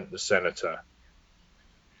invent the senator.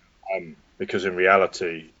 Because in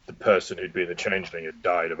reality, the person who'd been the changeling had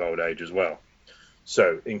died of old age as well.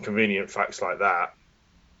 So inconvenient facts like that,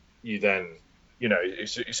 you then,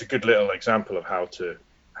 it's a good little example of how to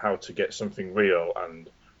get something real and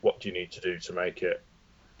what do you need to do to make it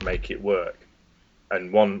work.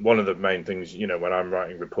 And one of the main things, when I'm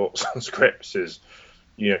writing reports on scripts is,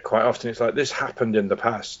 quite often it's like, this happened in the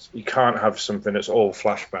past. You can't have something that's all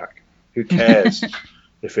flashback. Who cares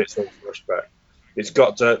if it's all flashback? It's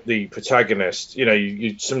got the protagonist,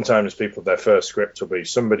 you sometimes people, their first script will be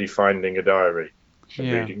somebody finding a diary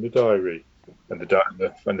and reading the diary, and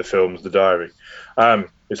the film's the diary.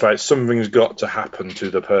 It's like something's got to happen to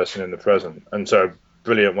the person in the present. And so a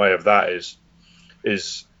brilliant way of that is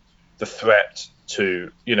the threat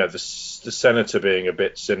to, the senator being a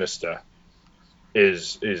bit sinister,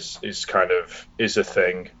 is kind of is a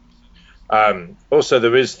thing. Also,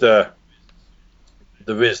 there is the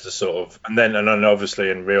sort of, and then obviously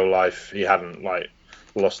in real life he hadn't like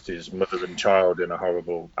lost his mother and child in a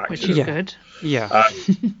horrible accident. Which is good. Yeah.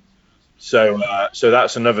 So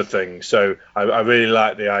that's another thing. So I really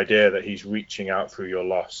like the idea that he's reaching out through your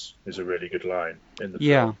loss is a really good line in the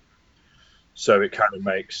film. So it kind of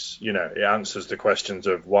makes, it answers the questions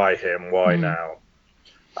of why him, why now.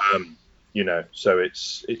 So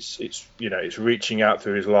it's reaching out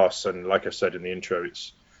through his loss, and like I said in the intro,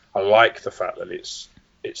 I like the fact that it's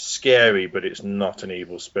scary, but it's not an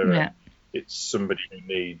evil spirit. Yeah. It's somebody who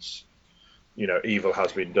needs, evil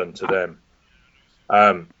has been done to them.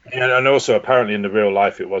 And also apparently in the real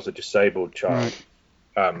life it was a disabled child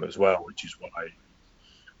as well, which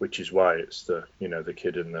is why it's the the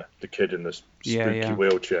kid in the spooky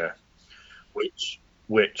wheelchair, which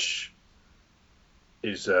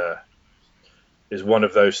is one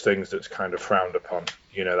of those things that's kind of frowned upon.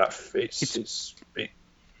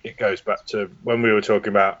 It goes back to when we were talking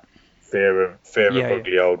about fear of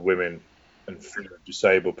ugly old women and fear of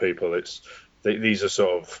disabled people. These are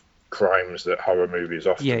sort of crimes that horror movies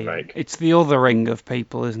often make. It's the othering of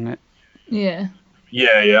people, isn't it? Yeah.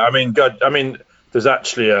 Yeah. I mean, there's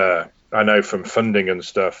actually I know from funding and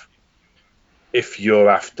stuff, if you're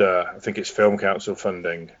after, I think it's Film Council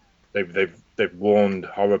funding, they've warned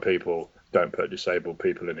horror people, don't put disabled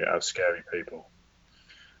people in it as scary people.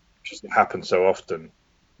 Because it happens so often,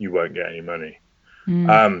 you won't get any money.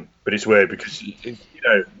 But it's weird because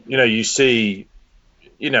you see,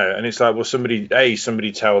 and it's like, well,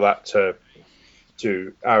 somebody tell that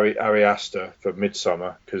to Ari Aster for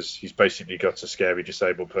Midsommar, because he's basically got a scary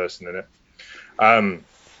disabled person in it.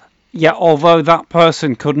 Although that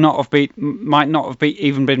person might not have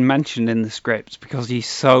even been mentioned in the script because he's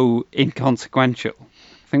so inconsequential.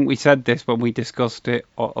 I think we said this when we discussed it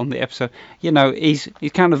on the episode. He's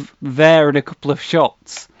kind of there in a couple of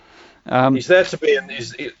shots. He's there to be, I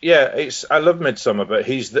love Midsommar, but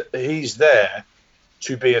he's there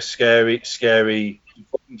to be a scary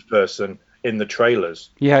person in the trailers.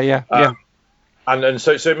 Yeah. And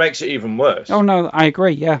so it makes it even worse. Oh no, I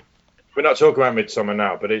agree. Yeah. We're not talking about Midsommar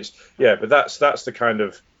now, but but that's the kind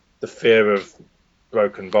of the fear of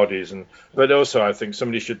broken bodies, but also I think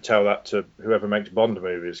somebody should tell that to whoever makes Bond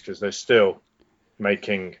movies, because they're still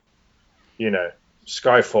making,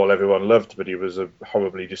 Skyfall everyone loved, but he was a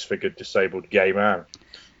horribly disfigured, disabled gay man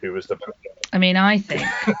who was the bad guy. I mean, I think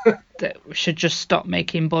that we should just stop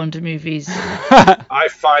making Bond movies. I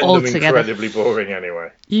find them incredibly boring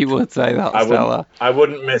anyway. You would say that, Stella. I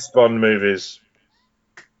wouldn't miss Bond movies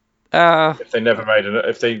if they never made it.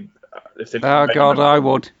 If they God, I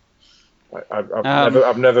would.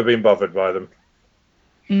 I've never been bothered by them.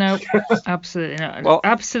 No, absolutely not. Well,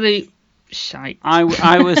 absolute shite. I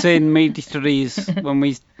was in media studies when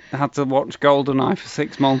we had to watch GoldenEye for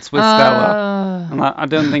 6 months with Stella, and I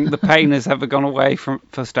don't think the pain has ever gone away for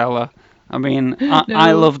Stella. I mean,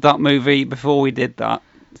 I loved that movie before we did that,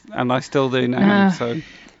 and I still do now. So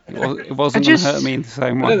it wasn't going to hurt me in the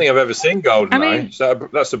same way. I don't think I've ever seen GoldenEye.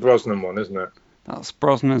 That's the Brosnan one, isn't it? That's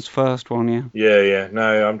Brosnan's first one, yeah. Yeah.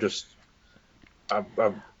 No,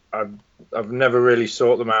 I've never really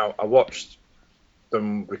sought them out. I watched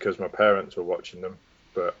them because my parents were watching them,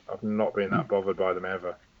 but I've not been that bothered by them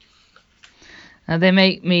ever. They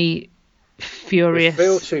make me furious. They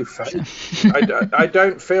feel too fake. I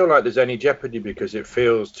don't feel like there's any jeopardy because it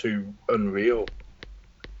feels too unreal.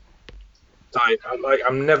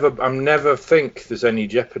 I'm never think there's any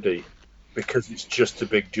jeopardy because it's just a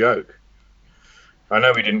big joke. I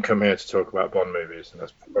know we didn't come here to talk about Bond movies, and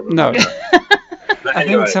that's probably no. But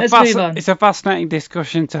anyway, it's a fascinating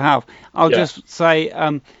discussion to have. I'll just say,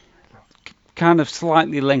 kind of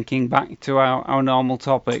slightly linking back to our normal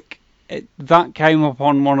topic, that came up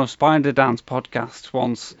on one of Spider Dan's podcasts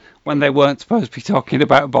once when they weren't supposed to be talking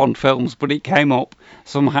about Bond films, but it came up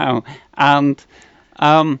somehow, and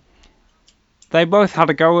they both had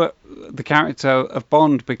a go at the character of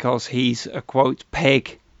Bond because he's a quote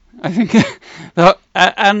pig. I think,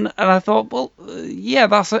 and I thought, well,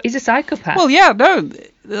 yeah, he's a psychopath. Well, yeah, no,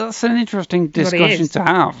 that's an interesting discussion to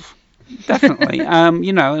have, definitely.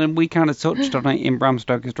 And we kind of touched on it in Bram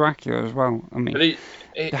Stoker's Dracula as well. I mean,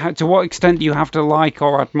 to what extent do you have to like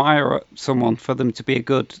or admire someone for them to be a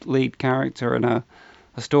good lead character in a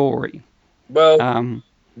story? Well,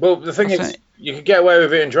 the thing is, you can get away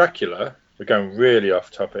with it in Dracula. We're going really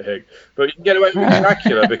off topic here, but you can get away with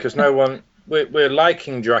Dracula because no one. We're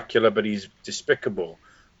liking Dracula, but he's despicable.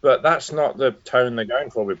 But that's not the tone they're going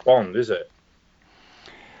for with Bond, is it?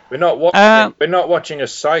 We're not watching a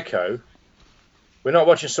psycho. we're not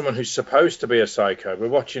watching someone who's supposed to be a psycho. We're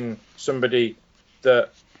watching somebody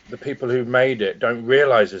that the people who made it don't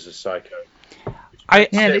realise is a psycho.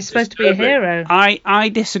 He's supposed to be a hero. I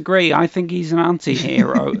disagree. I think he's an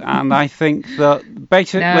anti-hero, and I think that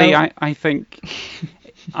basically, I think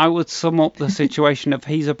I would sum up the situation of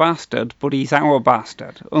he's a bastard, but he's our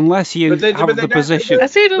bastard. Unless you have the position.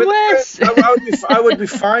 That's even worse. I would be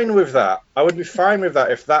fine with that. I would be fine with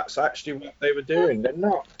that if that's actually what they were doing. They're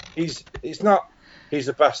not. He's not. He's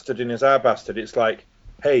a bastard and he's our bastard. It's like,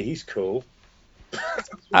 hey, he's cool. That's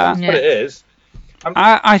what it is.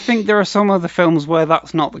 I think there are some other films where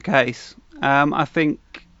that's not the case. I think.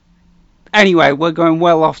 Anyway, we're going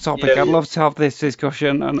well off topic. I'd love to have this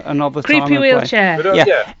discussion another time. Creepy wheelchair.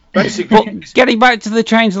 But basically. But getting back to the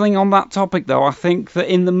Changeling on that topic, though, I think that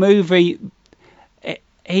in the movie,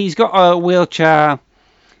 he's got a wheelchair,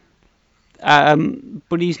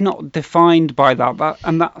 but he's not defined by that,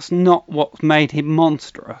 and that's not what made him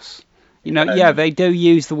monstrous. You know, they do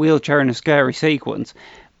use the wheelchair in a scary sequence,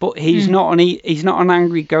 but he's not an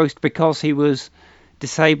angry ghost because he was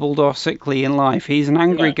disabled or sickly in life. He's an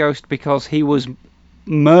angry ghost because he was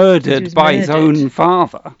murdered by his own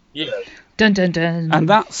father. Yeah. Dun dun dun. And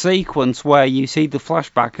that sequence where you see the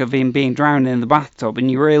flashback of him being drowned in the bathtub and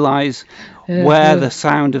you realise where the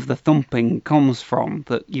sound of the thumping comes from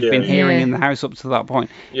that you've been hearing in the house up to that point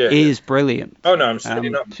is brilliant. Oh no, I'm certainly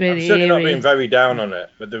not being very down on it,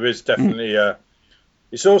 but there is definitely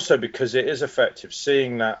it's also because it is effective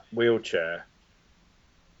seeing that wheelchair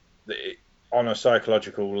on a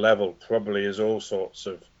psychological level probably is all sorts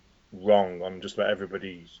of wrong on just about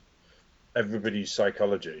everybody's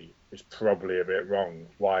psychology is probably a bit wrong.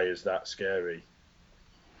 Why is that scary?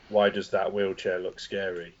 Why does that wheelchair look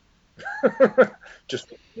scary?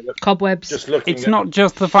 Cobwebs. Just looking. It's not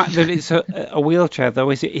just the fact that it's a wheelchair, though,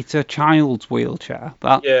 is it? It's a child's wheelchair.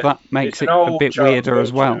 That makes it a bit weirder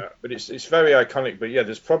as well. But it's very iconic. But yeah,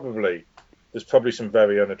 there's probably some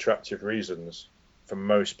very unattractive reasons for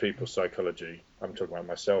most people's psychology. I'm talking about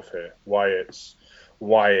myself here. Why it's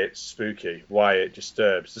spooky, why it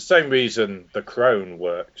disturbs. The same reason the crone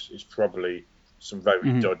works is probably some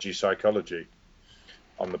very dodgy psychology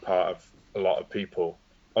on the part of a lot of people.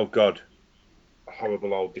 Oh God,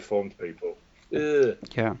 horrible old deformed people. Ugh,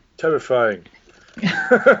 yeah, terrifying.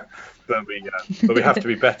 but we have to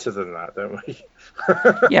be better than that, don't we?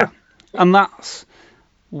 Yeah, and that's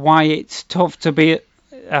why it's tough to be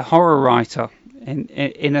a horror writer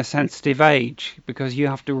in a sensitive age, because you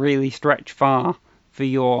have to really stretch far for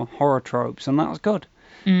your horror tropes, and that's good.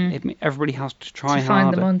 Everybody has to try to find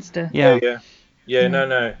harder. The monster. Yeah.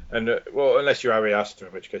 No, and well, unless you're Ari Aster,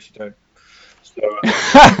 in which case you don't. So,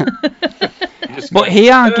 but he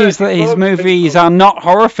argues that his movies are not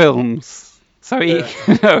horror films, so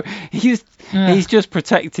he's just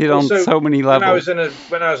protected on so many levels.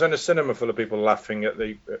 When I was in a cinema full of people laughing at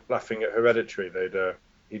Hereditary,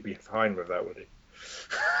 he'd be fine with that, would he?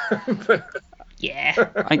 Yeah,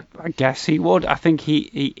 I guess he would. I think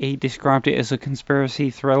he described it as a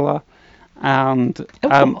conspiracy thriller, and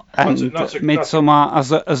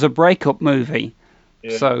Midsommar as a breakup movie.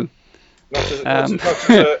 Yeah. So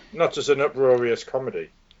not as an uproarious comedy.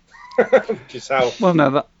 Which is how. Well,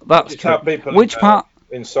 no, that's true. People Which part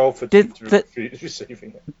in Salford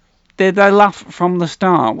receiving it? Did they laugh from the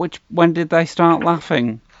start? When did they start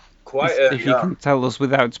laughing? Quite early. If you can tell us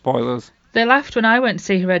without spoilers. They laughed when I went to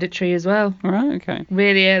see Hereditary as well. Right, okay.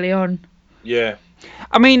 Really early on. Yeah.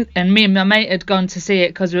 I mean... And me and my mate had gone to see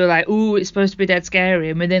it because we were like, ooh, it's supposed to be dead scary.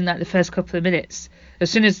 And within the first couple of minutes, as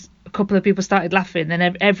soon as a couple of people started laughing,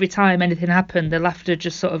 then every time anything happened, the laughter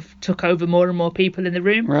just sort of took over more and more people in the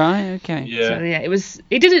room. Right, okay. Yeah. So yeah,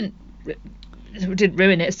 it didn't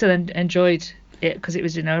ruin it. I still enjoyed it because it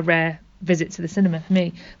was, a rare visit to the cinema for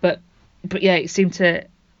me. But yeah,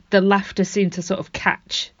 the laughter seemed to sort of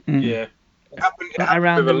catch. Yeah. It happened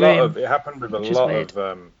with a lot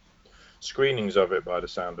of screenings of it, by the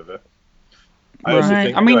sound of it. I also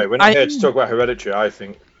think, when I'm here to talk about Hereditary, I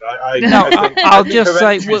think I'll just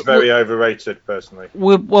say it's very overrated, personally.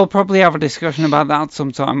 We'll probably have a discussion about that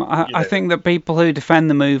sometime. I think that people who defend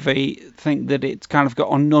the movie think that it's kind of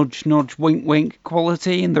got a nudge, wink, wink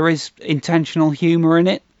quality, and there is intentional humour in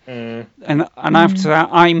it. And I have to say,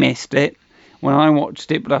 I missed it when I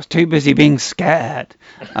watched it, but I was too busy being scared.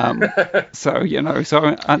 So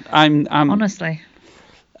I'm honestly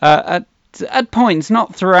at points,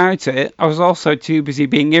 not throughout it. I was also too busy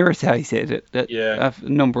being irritated at a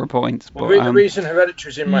number of points. But the reason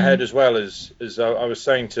Hereditary's in my head as well is I was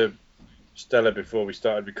saying to Stella before we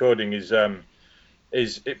started recording is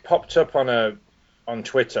it popped up on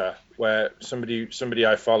Twitter where somebody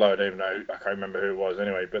I follow, I don't even know, I can't remember who it was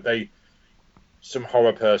anyway, but some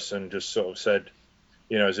horror person just sort of said,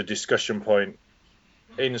 as a discussion point,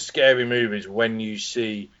 in scary movies, when you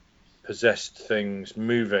see possessed things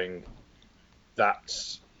moving, that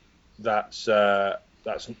is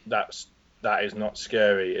not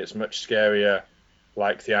scary. It's much scarier,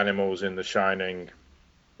 like the animals in The Shining,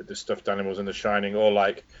 the stuffed animals in The Shining, or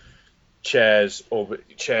like chairs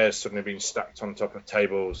suddenly being stacked on top of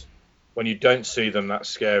tables. When you don't see them, that's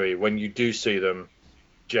scary. When you do see them,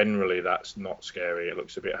 generally that's not scary. It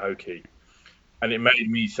looks a bit hokey. And it made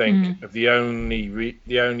me think of the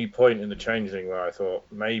only point in The Changeling where I thought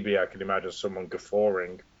maybe I could imagine someone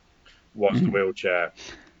guffawing was the wheelchair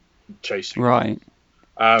chasing. Right.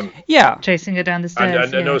 Chasing her down the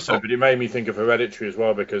stairs. And also, but it made me think of Hereditary as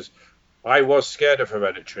well, because I was scared of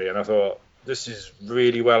Hereditary, and I thought this is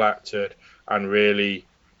really well acted and really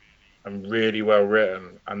well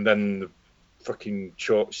written. And then the fucking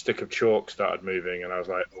stick of chalk started moving, and I was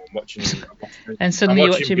like, oh, I'm watching and suddenly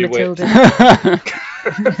you're watching Matilda.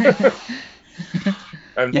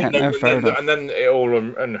 and then it all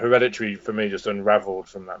and Hereditary for me just unravelled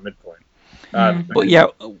from that midpoint. But yeah,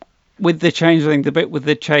 with the Changeling, the bit with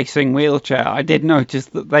the chasing wheelchair, I did notice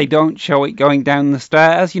that they don't show it going down the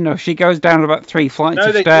stairs. She goes down about 3 flights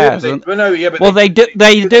of stairs. They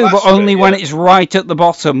do, but only when it's right at the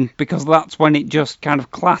bottom, because that's when it just kind of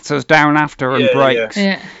clatters down after and breaks.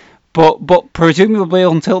 Yeah. But presumably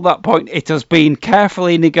until that point, it has been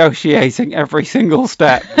carefully negotiating every single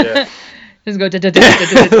step. Yeah. Just go all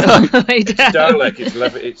the way down.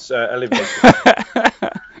 It's elevated.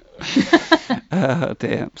 Oh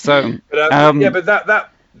dear. So, but that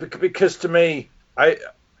because to me,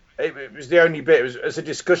 it was the only bit. It was as a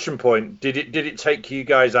discussion point. Did it take you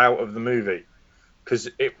guys out of the movie? Because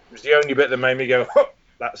it was the only bit that made me go, oh,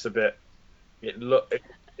 that's a bit. It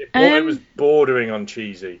was bordering on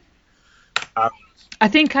cheesy. I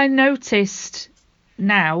think I noticed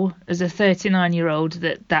now as a 39-year-old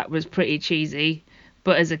that was pretty cheesy,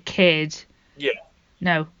 but as a kid,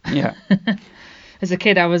 no. Yeah. As a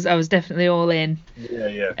kid, I was definitely all in.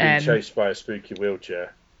 Yeah. Being chased by a spooky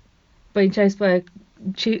wheelchair. Being chased by a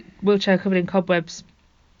wheelchair covered in cobwebs,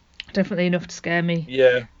 definitely enough to scare me.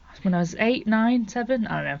 Yeah. When I was 8, 9, 7,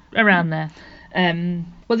 I don't know, around there.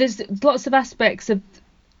 Well, there's lots of aspects of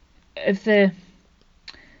the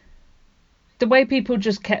way people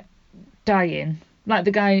just kept dying, like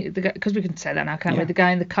the guy, because we can say that now, can't we? The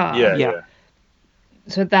guy in the car. Yeah.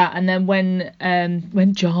 So that, and then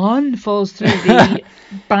when John falls through the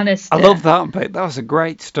banister. I love that bit. That was a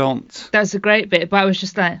great stunt. That's a great bit, but I was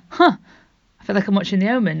just like, I feel like I'm watching The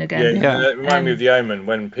Omen again. Yeah. It reminded me of The Omen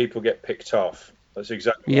when people get picked off. That's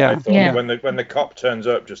exactly what I thought. Yeah. When the cop turns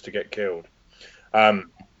up just to get killed. That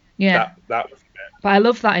was. But I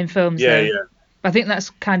love that in films. Yeah. I think that's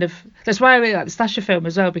why I really like the slasher film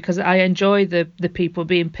as well, because I enjoy the people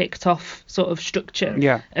being picked off sort of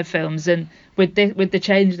structure of films, and with the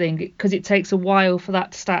Changeling, because it takes a while for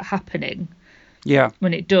that to start happening. Yeah.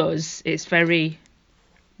 When it does, it's very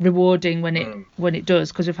rewarding when it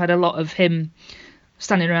does, because we've had a lot of him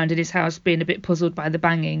standing around in his house being a bit puzzled by the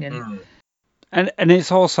banging and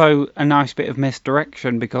it's also a nice bit of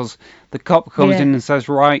misdirection, because the cop comes in and says,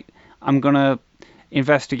 right, I'm gonna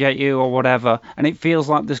investigate you or whatever, and it feels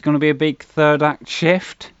like there's going to be a big third act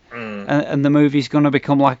shift, and the movie's going to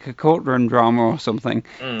become like a courtroom drama or something.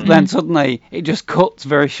 But then suddenly it just cuts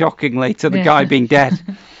very shockingly to the guy being dead.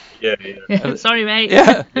 Yeah. Sorry, mate.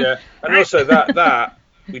 Yeah. And also that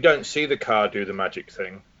we don't see the car do the magic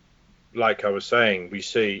thing. Like I was saying, we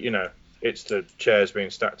see, it's the chairs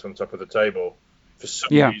being stacked on top of the table. For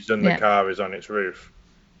some reason, the car is on its roof,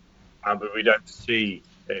 but we don't see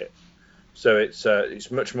it. So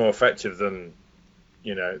it's much more effective than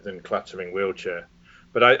clattering wheelchair.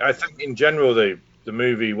 But I think in general the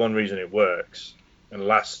movie, one reason it works and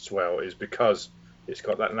lasts well is because it's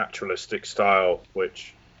got that naturalistic style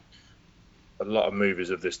which a lot of movies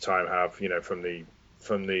of this time have. From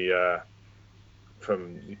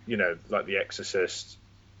like The Exorcist,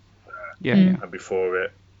 and before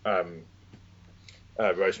it,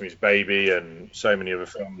 Rosemary's Baby, and so many other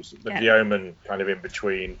films. But The Omen, kind of in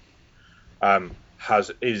between.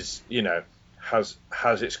 Has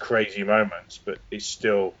its crazy moments, but it's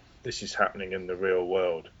still, this is happening in the real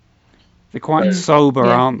world. They're quite sober,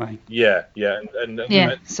 aren't they? Yeah,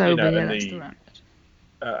 sober. That's the right.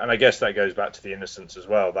 And I guess that goes back to The Innocents as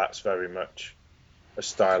well. That's very much a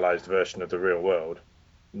stylized version of the real world.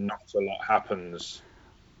 Not a lot happens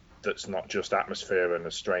that's not just atmosphere and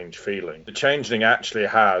a strange feeling. The Changeling actually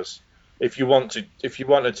has. If you wanted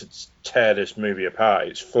to tear this movie apart,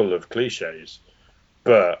 it's full of cliches,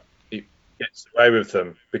 but gets away with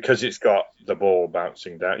them because it's got the ball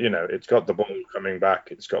bouncing down. It's got the ball coming back.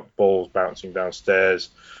 It's got balls bouncing downstairs.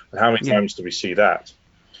 And how many times do we see that?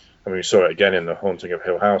 I mean, we saw it again in The Haunting of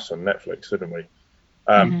Hill House on Netflix, didn't we?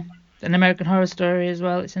 An American Horror Story as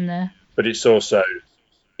well. It's in there. But it's also,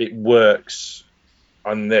 it works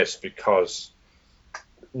on this because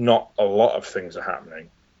not a lot of things are happening.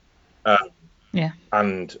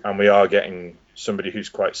 And we are getting somebody who's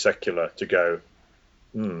quite secular to go,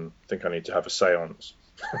 I think I need to have a seance.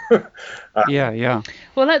 Yeah.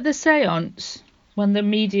 Well, at the seance, when the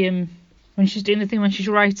medium, when she's doing the thing, when she's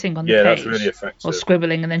writing on the page, that's really effective. or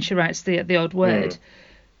scribbling, and then she writes the odd word.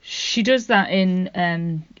 She does that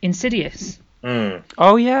in Insidious.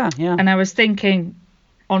 Oh yeah. And I was thinking,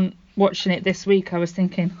 on watching it this week, I was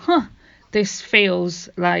thinking, this feels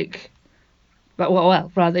like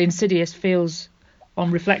rather Insidious feels,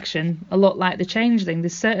 on reflection, a lot like The Changeling.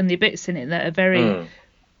 There's certainly bits in it that are very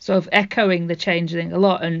sort of echoing The Changeling a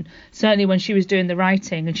lot, and certainly when she was doing the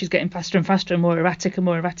writing and she's getting faster and faster and more erratic,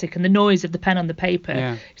 and the noise of the pen on the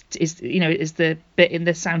paper is the bit in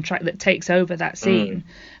the soundtrack that takes over that scene.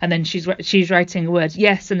 And then she's writing a word,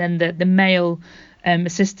 yes, and then the male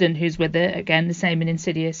assistant who's with her, again the same in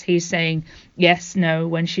Insidious, he's saying yes, no,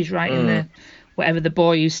 when she's writing the whatever the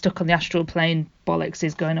boy who's stuck on the astral plane bollocks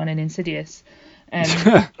is going on in Insidious.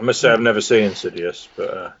 I must say I've never seen Insidious,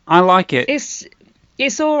 but I like it.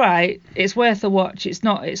 It's all right. It's worth a watch. It's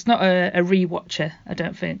not a rewatcher, I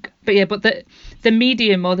don't think. But the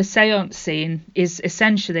medium or the seance scene is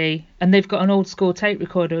essentially, and they've got an old school tape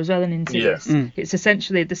recorder as well in Insidious. It's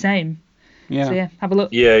essentially the same. Yeah. So have a look.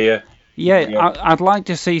 Yeah. I'd like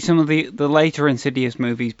to see some of the later Insidious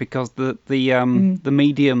movies, because the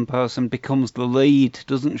medium person becomes the lead,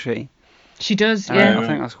 doesn't she? She does, yeah. I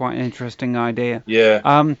think that's quite an interesting idea.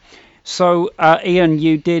 Yeah. So, Ian,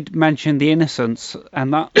 you did mention The Innocents,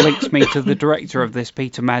 and that links me to the director of this,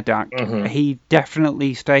 Peter Medak. He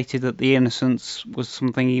definitely stated that The Innocents was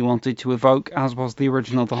something he wanted to evoke, as was the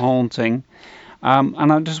original The Haunting.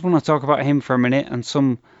 And I just want to talk about him for a minute and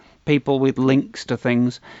some people with links to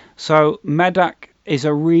things. So, Medak is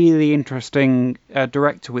a really interesting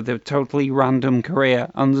director with a totally random career,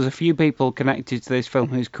 and there's a few people connected to this film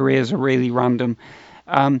whose careers are really random.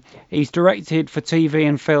 He's directed for TV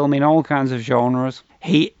and film in all kinds of genres.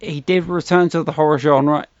 He did return to the horror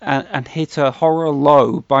genre and hit a horror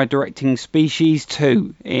low by directing Species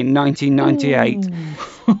 2 in 1998.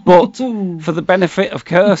 But for the benefit of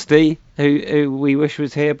Kirsty, who we wish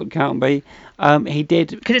was here but can't be, he did...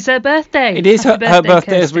 Because it's her birthday. It is her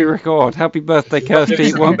birthday as we record. Happy birthday, Kirsty.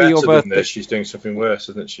 It won't be your birthday. She's doing something worse,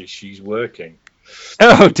 isn't she? She's working.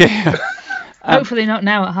 Oh, dear. Hopefully not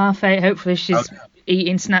now at 8:30. Hopefully she's...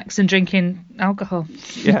 eating snacks and drinking alcohol.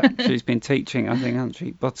 Yeah, she's been teaching, I think, hasn't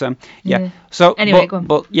she? But yeah. So anyway, go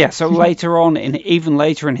on. So later on, even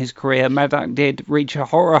later in his career, Medak did reach a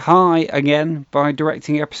horror high again by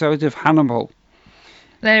directing episodes of Hannibal.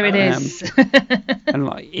 There it is. And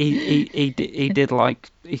like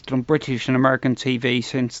he's done British and American TV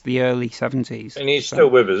since the early 70s. And he's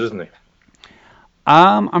still with us, isn't he?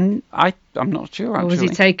 I'm not sure, actually. Or was he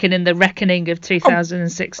taken in the reckoning of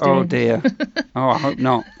 2016? Oh dear. I hope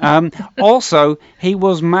not. Also, he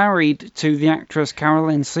was married to the actress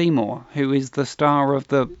Carolyn Seymour, who is the star of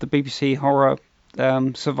the BBC horror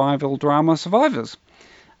survival drama Survivors.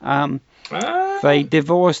 They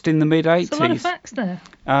divorced in the mid-80s. There's a lot of facts there.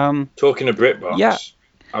 Talking of BritBox, yeah.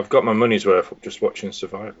 I've got my money's worth just watching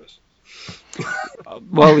Survivors.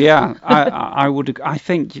 Well, yeah, I would. I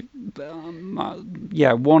think,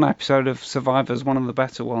 one episode of Survivors, one of the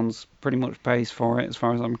better ones, pretty much pays for it as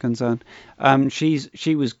far as I'm concerned.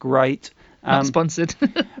 She was great. Not sponsored.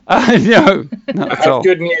 No, not at all.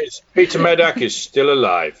 Good news. Peter Medak is still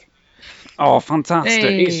alive. Oh, fantastic!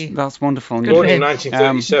 Hey. That's wonderful. Born in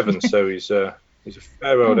 1937, so he's a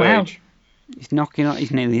fair old age. He's knocking out.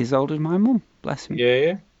 He's nearly as old as my mum. Bless him.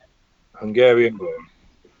 Yeah. Hungarian born.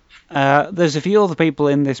 There's a few other people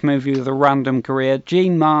in this movie with a random career.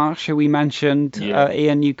 Jean Marsh, who we mentioned.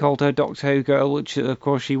 Ian, you called her Doctor Who girl, which of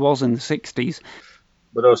course she was in the 60s.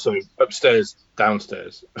 But also upstairs,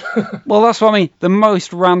 downstairs. Well, that's what I mean. The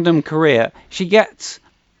most random career. She gets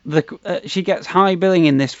high billing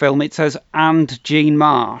in this film. It says "and Jean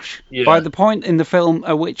Marsh." Yeah. By the point in the film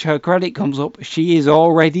at which her credit comes up, she is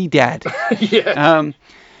already dead. Yeah.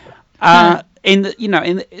 In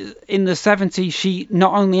the 70s, she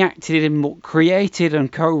not only acted in but created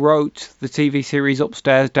and co-wrote the TV series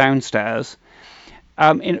Upstairs Downstairs.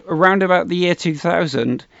 In around about the year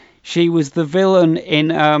 2000, she was the villain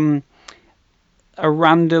in a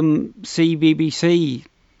random CBBC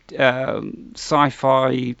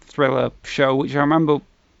sci-fi thriller show, which I remember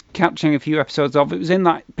catching a few episodes of. It was in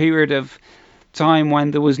that period of time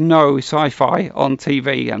when there was no sci-fi on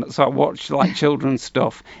TV, and so I watched like children's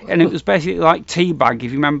stuff, and it was basically like Teabag.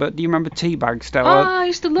 If you remember, do you remember Teabag, Stella? Oh, I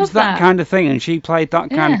used to love it was that kind of thing, and she played that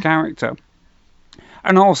kind of character.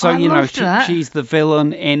 And also, she's the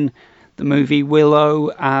villain in the movie Willow,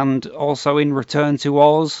 and also in Return to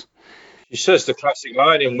Oz. She says the classic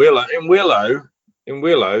line in Willow. In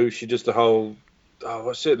Willow, she does the whole,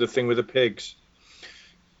 what's it? The thing with the pigs.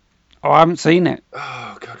 Oh, I haven't seen it.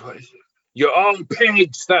 Oh God, what is it? You're all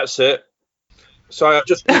pigs. That's it. Sorry, I've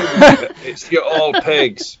just. It's you're all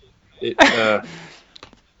pigs. I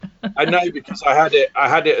know because I had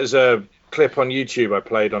it as a clip on YouTube. I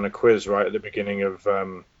played on a quiz right at the beginning of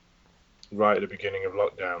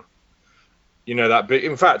lockdown. You know that big.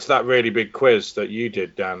 In fact, that really big quiz that you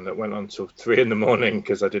did, Dan, that went on till 3 a.m.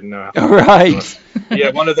 because I didn't know how. Right.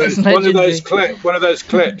 Yeah, one of those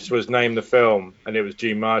clips was Name the Film, and it was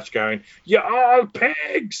Gene March going, "You're all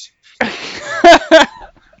pigs."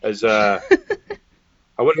 As I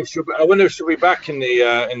wonder if she'll be back in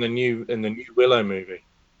the new Willow movie.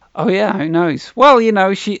 Oh yeah, who knows? Well,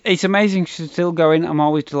 it's amazing she's still going. I'm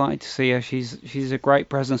always delighted to see her. She's a great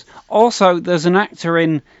presence. Also, there's an actor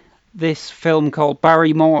in this film called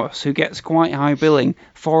Barry Morse who gets quite high billing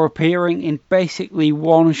for appearing in basically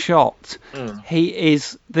one shot. He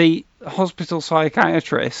is the hospital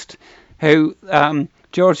psychiatrist who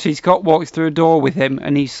George C. Scott walks through a door with him,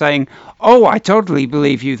 and he's saying, "Oh, I totally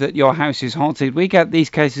believe you that your house is haunted. We get these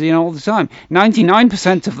cases in all the time.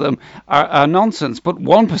 99% of them are nonsense, but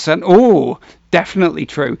 1%, oh, definitely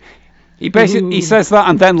true." He says that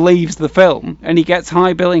and then leaves the film, and he gets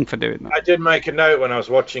high billing for doing that. I did make a note when I was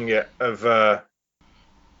watching it of, for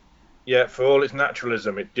all its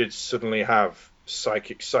naturalism, it did suddenly have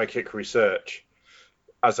psychic research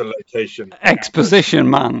as a location. Exposition,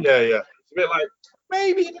 man. Yeah. It's a bit like,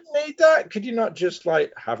 maybe you didn't need that. Could you not just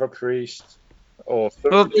have a priest or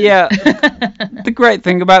something? Well, yeah. The great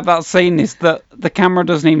thing about that scene is that the camera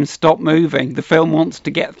doesn't even stop moving. The film wants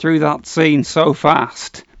to get through that scene so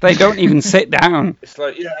fast. They don't even sit down. It's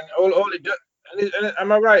like, and all it does. And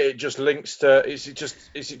am I right? It just links to. Is it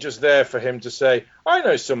just there for him to say, "I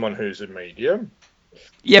know someone who's a medium"?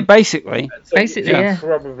 Yeah, basically. Yeah.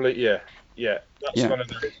 Probably, yeah. That's one of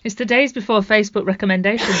those. It's the days before Facebook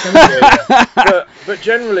recommendations. But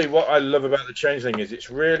generally, what I love about The Changeling is it's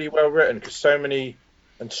really well written because so many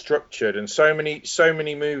and structured, and so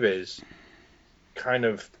many movies, kind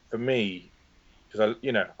of for me, because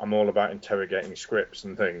I'm all about interrogating scripts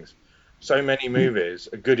and things. So many movies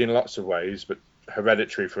are good in lots of ways, but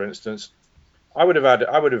Hereditary, for instance, I would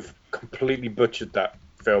have completely butchered that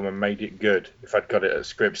film and made it good if I'd got it at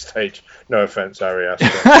script stage. No offense, Ari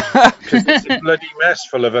Aster, because it's a bloody mess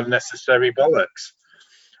full of unnecessary bollocks.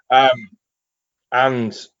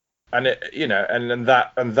 And it, and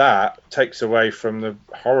that takes away from the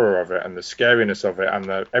horror of it and the scariness of it and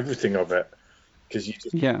the everything of it, because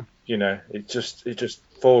it just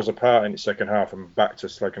falls apart in its second half and back to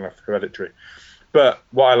second half Hereditary. But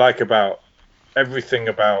what I like about everything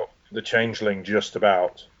about The Changeling just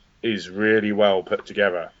about is really well put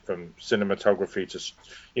together, from cinematography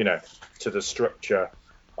to the structure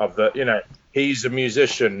of the, he's a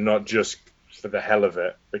musician not just for the hell of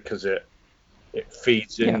it, because it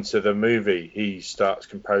feeds into the movie. He starts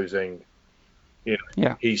composing, it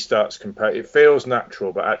feels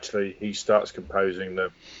natural, but actually he starts composing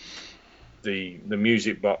the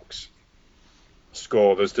music box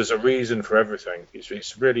score. There's a reason for everything.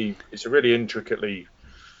 It's a really intricately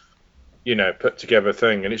put together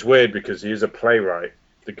thing, and it's weird because he is a playwright,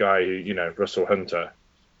 the guy who Russell Hunter,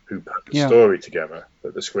 who put the story together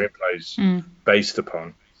that the screenplay's based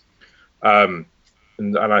upon, and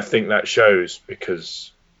I think that shows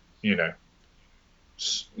because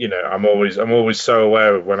I'm always so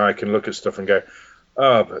aware of when I can look at stuff and go,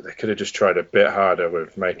 oh, but they could have just tried a bit harder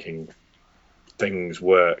with making things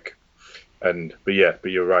work. But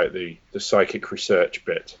you're right, the psychic research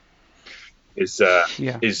bit is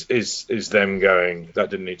them going, that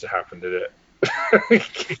didn't need to happen, did it?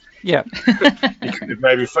 Yeah.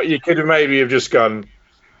 you could have maybe have just gone,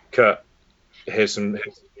 cut, here's some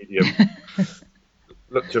medium.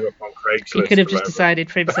 Looked him up on Craigslist. He could have just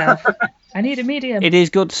decided for himself, I need a medium. It is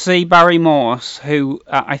good to see Barry Morse, who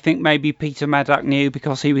I think maybe Peter Medak knew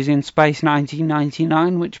because he was in Space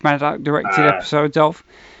 1999, which Medak directed episodes of.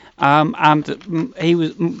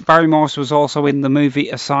 And Barry Morse was also in the movie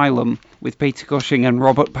Asylum with Peter Cushing and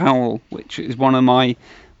Robert Powell, which is one of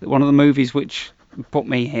the movies which put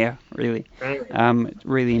me here, really.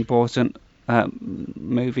 Really important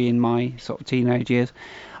movie in my sort of teenage years.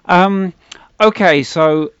 Okay,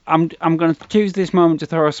 so I'm going to choose this moment to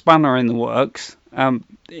throw a spanner in the works,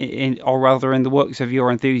 or rather in the works of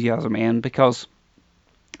your enthusiasm, Ian, because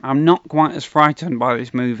I'm not quite as frightened by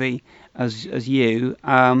this movie as you,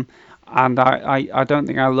 and I don't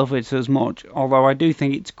think I love it as much, although I do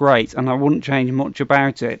think it's great, and I wouldn't change much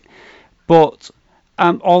about it. But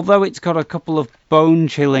although it's got a couple of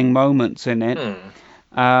bone-chilling moments in it,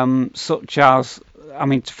 such as, I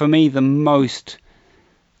mean, for me, the most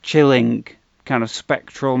chilling kind of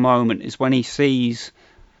spectral moment is when he sees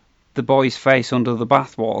the boy's face under the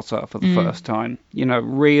bathwater for the first time. You know,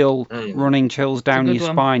 real running chills down your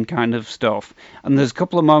spine kind of stuff. And there's a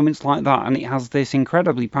couple of moments like that, and it has this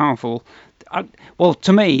incredibly powerful... well,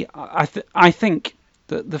 to me, I think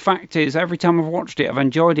that the fact is, every time I've watched it, I've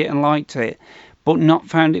enjoyed it and liked it, but not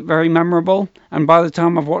found it very memorable. And by the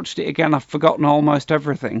time I've watched it again, I've forgotten almost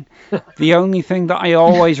everything. The only thing that I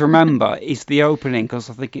always remember is the opening, because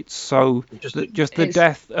I think it's so... Just the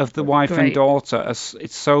death of the wife and daughter,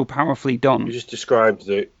 it's so powerfully done. You just described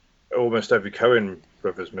almost every Coen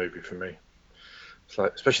Brothers movie for me. It's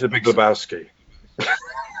like, especially The Big Lebowski.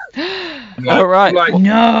 All right.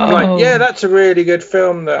 Yeah, that's a really good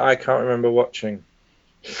film that I can't remember watching.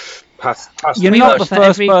 You're not the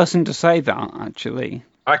first person to say that, actually.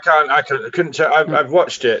 I couldn't tell. I've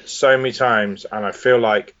watched it so many times, and I feel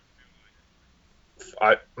like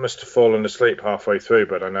I must have fallen asleep halfway through,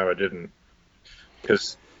 but I know I didn't.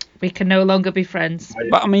 Because we can no longer be friends.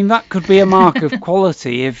 But I mean, that could be a mark of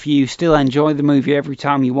quality if you still enjoy the movie every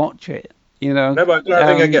time you watch it. You know. No, but I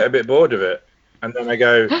think I get a bit bored of it, and then I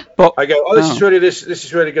go, oh, this is really this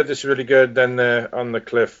is really good. This is really good. Then they're on the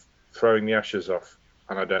cliff throwing the ashes off.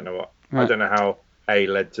 And I don't know what. Right. I don't know how A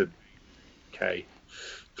led to K.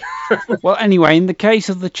 Well, anyway, in the case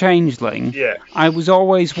of The Changeling, I was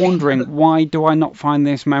always wondering, why do I not find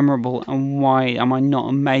this memorable, and why am I not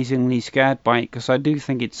amazingly scared by it? Because I do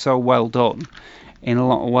think it's so well done in a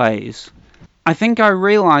lot of ways. I think I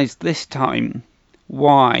realised this time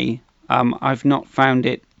why I've not found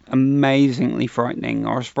it amazingly frightening,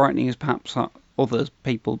 or as frightening as perhaps other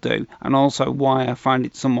people do, and also why I find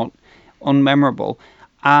it somewhat unmemorable.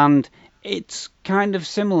 And it's kind of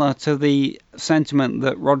similar to the sentiment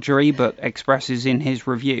that Roger Ebert expresses in his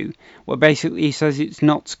review, where basically he says it's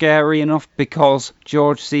not scary enough because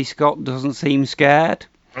George C. Scott doesn't seem scared.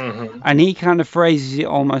 Mm-hmm. And he kind of phrases it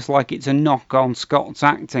almost like it's a knock on Scott's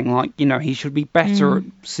acting, like, you know, he should be better at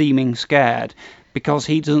seeming scared because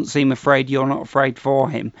he doesn't seem afraid you're not afraid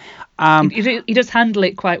for him. He does handle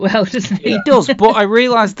it quite well, doesn't he? He does, but I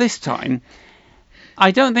realised this time, I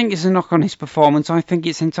don't think it's a knock on his performance. I think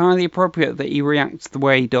it's entirely appropriate that he reacts the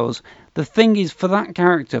way he does. The thing is, for that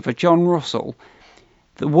character, for John Russell,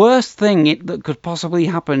 the worst thing that could possibly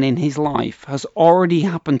happen in his life has already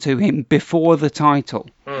happened to him before the title.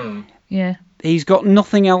 Yeah. He's got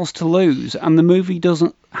nothing else to lose, and the movie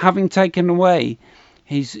doesn't, having taken away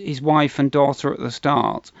his wife and daughter at the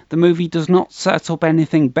start, the movie does not set up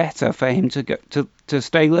anything better for him to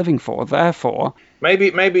stay living for. Therefore,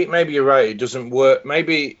 maybe you're right. It doesn't work.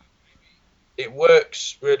 Maybe it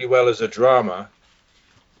works really well as a drama.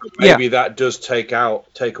 But maybe that does take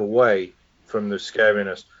away from the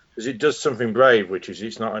scariness, because it does something brave, which is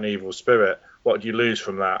it's not an evil spirit. What do you lose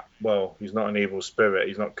from that? Well, he's not an evil spirit.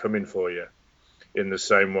 He's not coming for you in the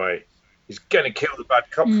same way. He's going to kill the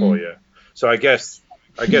bad cop for you. So I guess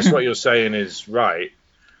what you're saying is right,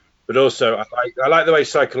 but also I like the way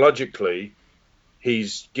psychologically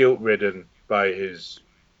he's guilt-ridden by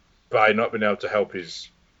not being able to help his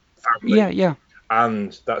family. Yeah.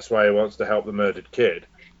 And that's why he wants to help the murdered kid.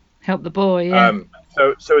 Help the boy, yeah.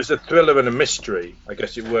 So as a thriller and a mystery, I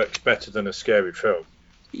guess it works better than a scary film.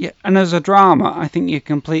 Yeah, and as a drama, I think you're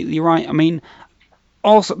completely right. I mean,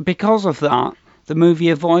 also because of that, the movie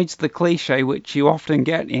avoids the cliche which you often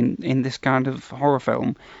get in this kind of horror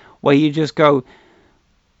film, where you just go,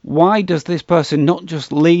 why does this person not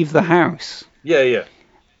just leave the house? Yeah.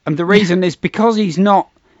 And the reason is because he's not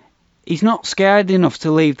scared enough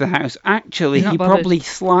to leave the house. Actually, he probably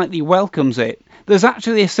slightly welcomes it. There's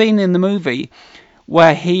actually a scene in the movie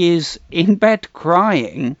where he is in bed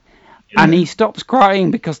crying, and he stops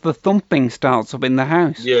crying because the thumping starts up in the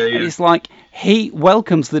house. Yeah. And it's like he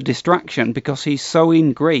welcomes the distraction because he's so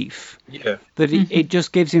in grief that it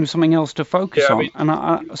just gives him something else to focus on. And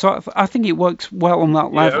I think it works well on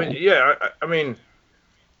that level. I mean,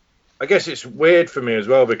 I guess it's weird for me as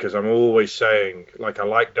well, because I'm always saying, like, I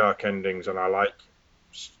like dark endings and I like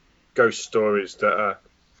ghost stories that are,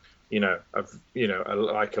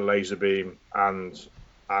 like a laser beam and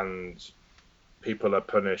people are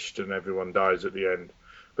punished and everyone dies at the end.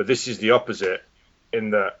 But this is the opposite, in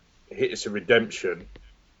that it's a redemption.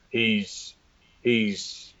 He's I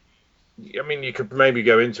mean, you could maybe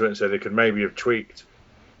go into it and say they could maybe have tweaked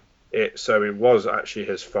it so it was actually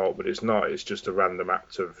his fault, but it's not. It's just a random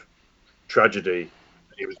act of tragedy.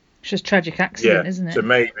 It's just tragic accident, isn't it? So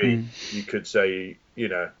maybe you could say, you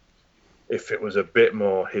know, if it was a bit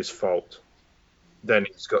more his fault, then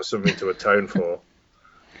he's got something to atone for.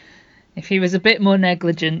 If he was a bit more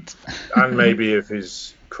negligent. And maybe if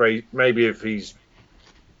he's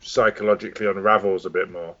psychologically unravels a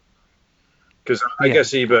bit more. Because I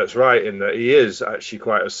guess Ebert's right in that he is actually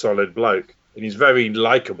quite a solid bloke, and he's very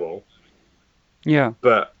likable. Yeah.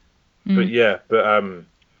 But his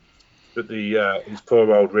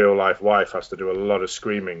poor old real life wife has to do a lot of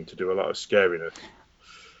screaming to do a lot of scariness.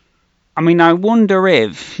 I mean, I wonder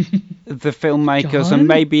if the filmmakers John? and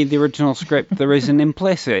maybe in the original script there is an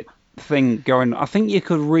implicit thing going. I think you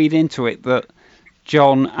could read into it that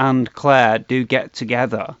John and Claire do get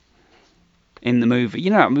together in the movie.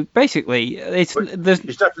 You know, I mean, basically, he's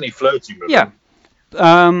definitely flirting with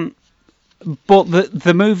them. But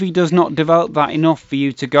the movie does not develop that enough for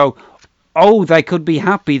you to go, oh, they could be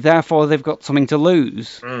happy, therefore they've got something to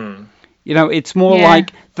lose. You know, it's more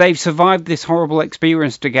like they've survived this horrible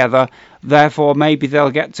experience together, therefore maybe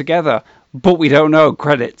they'll get together. But we don't know.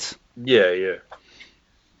 Credits. Yeah.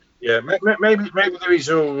 Maybe these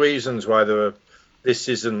are all reasons why this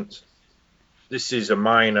is a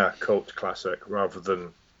minor cult classic rather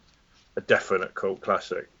than a definite cult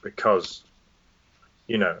classic, because,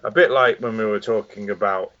 you know, a bit like when we were talking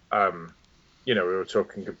about Legend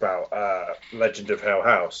of Hell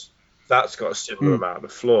House. That's got a similar amount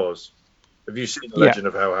of flaws. Have you seen Legend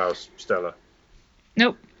of Hell House, Stella?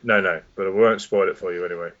 Nope. No, but I won't spoil it for you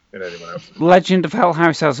anyway. In anyone else. Legend of Hell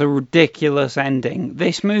House has a ridiculous ending.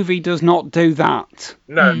 This movie does not do that.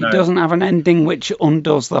 No. It doesn't have an ending which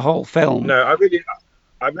undoes the whole film. No, I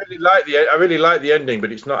really like the ending,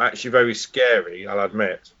 but it's not actually very scary, I'll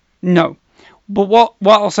admit. No, but what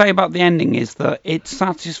I'll say about the ending is that it's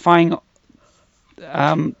satisfying.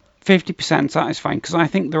 50% satisfying, because I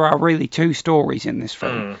think there are really two stories in this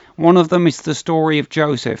film. One of them is the story of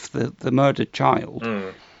Joseph, the murdered child,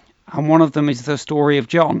 and one of them is the story of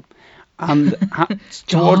John. And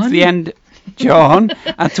towards the end,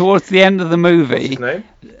 and towards the end of the movie,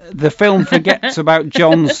 the film forgets about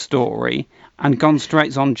John's story and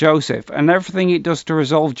concentrates on Joseph, and everything it does to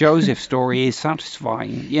resolve Joseph's story is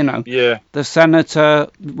satisfying. You know, the senator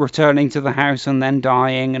returning to the house and then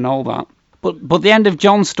dying and all that. But the end of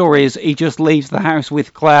John's story is he just leaves the house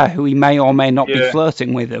with Claire, who he may or may not be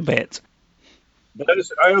flirting with a bit. But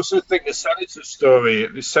I also think the senator's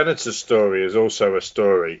story is also a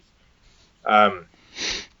story. And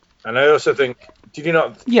I also think, did you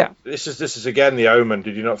not? Yeah. This is again the Omen.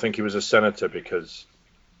 Did you not think he was a senator because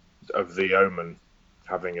of the Omen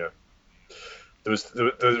having a? There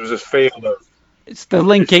was a field of. It's the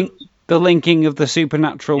linking of the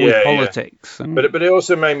supernatural with politics. And, but it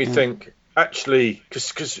also made me think. Actually,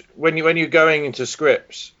 because when you're going into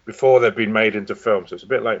scripts before they've been made into films, so it's a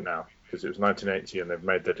bit late now because it was 1980 and they've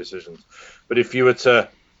made their decisions. But if you were to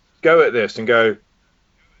go at this and go,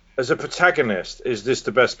 as a protagonist, is this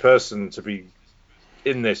the best person to be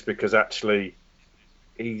in this? Because actually,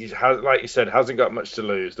 he has, like you said, hasn't got much to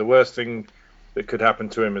lose. The worst thing that could happen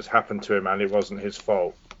to him has happened to him, and it wasn't his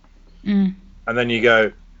fault. And then you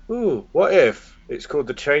go, ooh, what if? It's called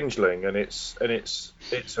The Changeling, and it's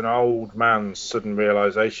an old man's sudden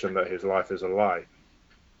realization that his life is a lie.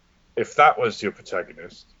 If that was your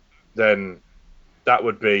protagonist, then that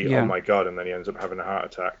would be oh my god, and then he ends up having a heart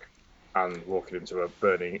attack and walking into a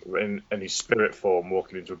burning in his spirit form,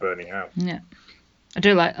 walking into a burning house. Yeah,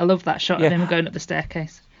 I love that shot of him going up the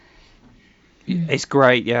staircase. It's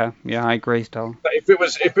great. Yeah, I agree, Stella. But if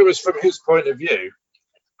it was from his point of view,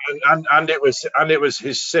 and it was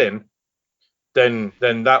his sin. Then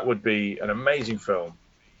that would be an amazing film.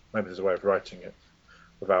 Maybe there's a way of writing it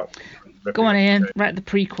without. Go on, Ian. Write the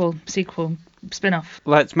prequel, sequel, spin-off.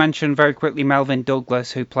 Let's mention very quickly Melvyn Douglas,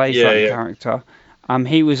 who plays that character.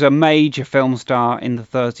 He was a major film star in the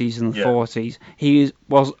 30s and the 40s. He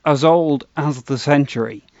was as old as the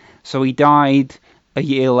century, so he died a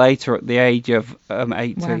year later at the age of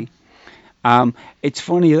 80. Wow. It's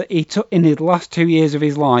funny that he took in the last 2 years of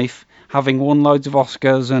his life, having won loads of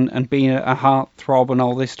Oscars and being a heartthrob and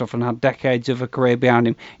all this stuff and had decades of a career behind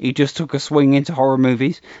him, he just took a swing into horror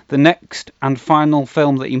movies. The next and final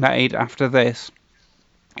film that he made after this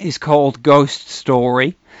is called Ghost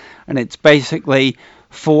Story, and it's basically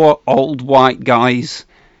 4 old white guys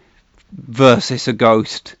versus a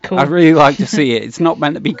ghost. Cool. I'd really like to see it. It's not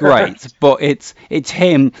meant to be great, but it's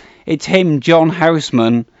him, John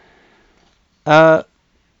Houseman,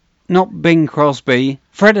 not Bing Crosby,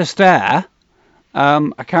 Fred Astaire,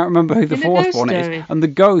 I can't remember who the In A fourth Ghost one Story? is. And the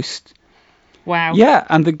ghost. Wow. Yeah,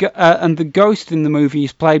 and the ghost in the movie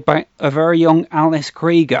is played by a very young Alice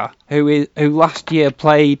Krieger, who last year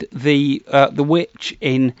played the witch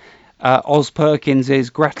in Oz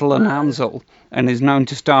Perkins's Gretel and Hansel, and is known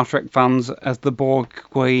to Star Trek fans as the Borg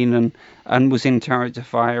Queen, and was in Chariots of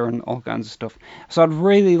Fire and all kinds of stuff. So I'd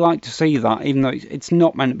really like to see that, even though it's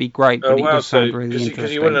not meant to be great, but it does sound really interesting.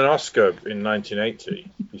 Because he won an Oscar in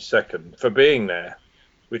 1980, his second, for being there,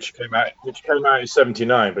 which came out in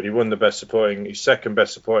 '79, but he won his second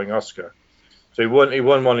best supporting Oscar. So he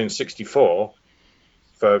won one in '64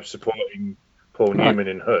 for supporting Paul Newman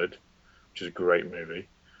in Hood, which is a great movie.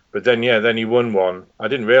 But then he won one. I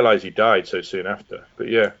didn't realise he died so soon after. But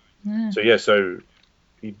yeah. So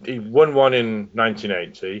he won one in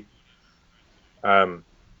 1980. The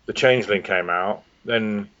Changeling came out.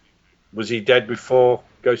 Then was he dead before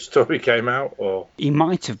Ghost Story came out, or he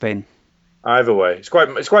might have been? Either way, it's quite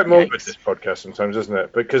morbid, this podcast sometimes, isn't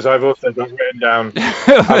it? Because I've also got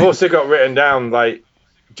written down like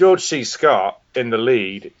George C. Scott in the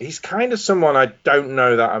lead. He's kind of someone I don't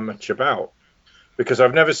know that much about, because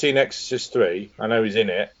I've never seen Exorcist 3. I know he's in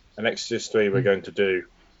it, and Exorcist 3 we're going to do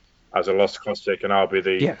as a lost classic, and I'll be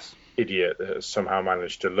the idiot that has somehow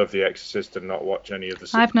managed to love The Exorcist and not watch any of the.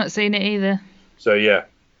 I've not seen it either. So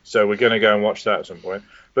we're going to go and watch that at some point.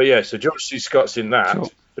 But yeah, so George C. Scott's in that. Sure.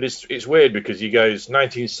 But it's weird because he goes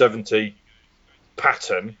 1970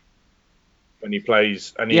 Patton when he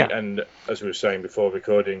plays, and as we were saying before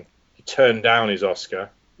recording, he turned down his Oscar.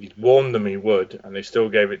 He warned them he would, and they still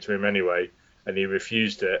gave it to him anyway, and he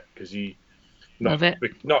refused it because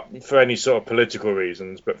not for any sort of political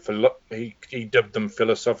reasons, but he dubbed them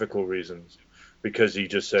philosophical reasons, because he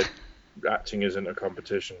just said acting isn't a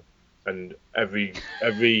competition, and every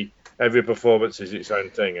performance is its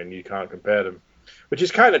own thing, and you can't compare them. Which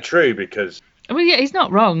is kind of true, because he's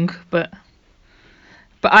not wrong, but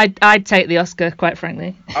I'd take the Oscar, quite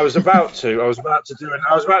frankly. I was about to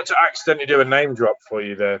accidentally do a name drop for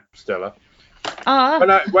you there, Stella. Ah. When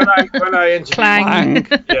I interviewed Clang.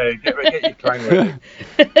 Yeah, get your Clang ready.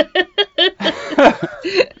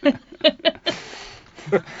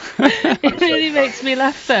 It really makes me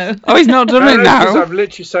laugh, though. Oh, he's not done it now. I'm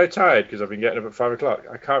literally so tired because I've been getting up at 5 o'clock.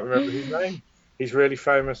 I can't remember his name. He's really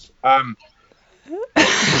famous.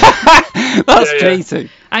 That's cheating.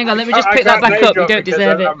 Hang on, let me just pick that back up. You don't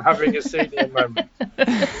deserve it. I'm having a senior moment.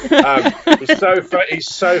 He's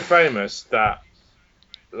so famous that,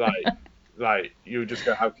 like you just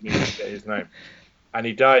go, how can you forget his name? And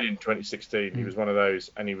he died in 2016. He was one of those,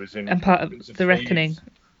 and he was in. And part of The Reckoning.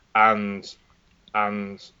 And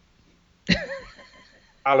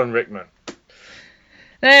Alan Rickman.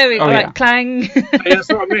 There we go. Right, Clang. That's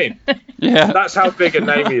what I mean. Yeah. That's how big a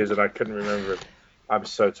name he is, and I couldn't remember him. I'm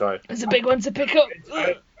so tired. It's a big one to pick up.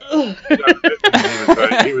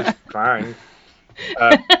 He was Clang.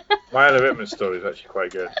 My Alan Rickman story is actually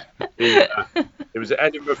quite good. It was at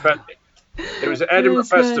Edinburgh. It was at Edinburgh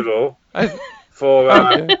Festival for.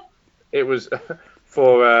 It was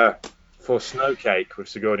for Snow Cake with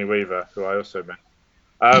Sigourney Weaver, who I also met.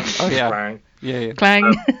 Clang. Yeah.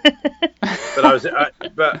 Clang.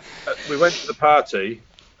 But we went to the party,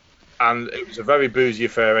 and it was a very boozy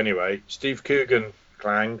affair anyway. Steve Coogan,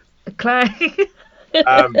 Clang, was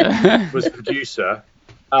the producer,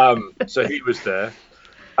 so he was there,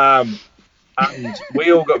 and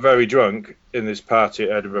we all got very drunk in this party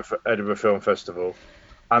at Edinburgh Film Festival,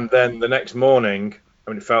 and then the next morning,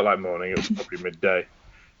 I mean, it felt like morning, it was probably midday,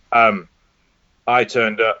 I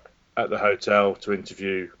turned up at the hotel to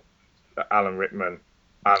interview Alan Rickman,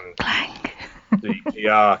 and the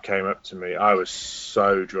PR came up to me. I was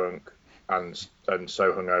so drunk and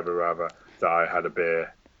so hungover, rather, that I had a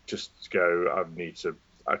beer just to go. I'm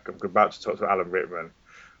about to talk to Alan Rickman.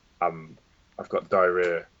 I've got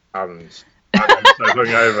diarrhea and I'm so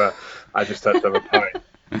hungover. I just had to have a pint.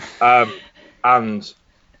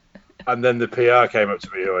 And then the PR came up to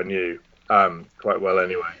me, who I knew quite well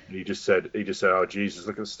anyway. And he just said, "Oh Jesus,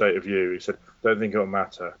 look at the state of you." He said, "Don't think it'll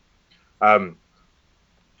matter."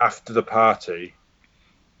 After the party,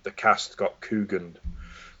 the cast got Cooganed,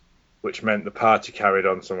 which meant the party carried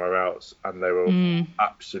on somewhere else, and they were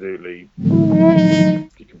absolutely. You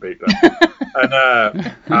can beat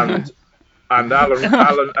that. and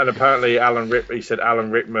Alan, and apparently Alan Rickman. He said Alan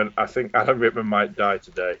Rickman. I think Alan Rickman might die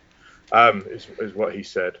today. Is what he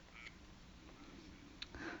said.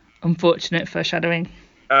 Unfortunate foreshadowing.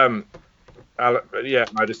 I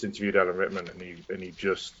just interviewed Alan Rickman, and he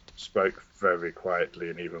just spoke very quietly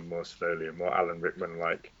and even more slowly, and what Alan Rickman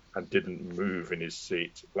and didn't move in his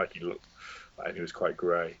seat, like he looked, and he was quite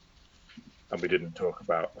grey. and we didn't talk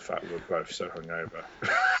about the fact we were both so hungover.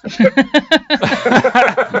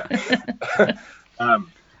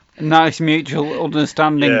 Nice mutual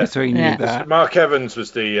understanding between you there. Mark Evans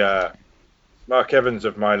was Mark Evans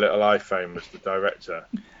of My Little Eye fame was the director,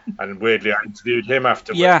 and weirdly I interviewed him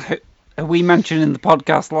afterwards. Yeah, we mentioned in the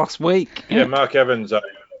podcast last week. Yeah, Mark Evans I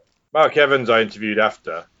interviewed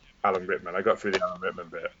after Alan Rickman. I got through the Alan Rickman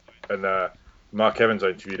bit, and Mark Evans I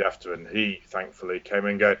interviewed after, and he thankfully came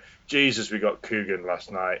in and go, Jesus, we got Coogan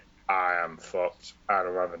last night. I am fucked. And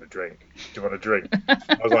I'm having a drink. Do you want a drink?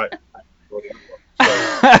 I was like,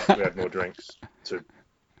 so we had more drinks to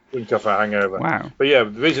drink off our hangover. Wow. But yeah,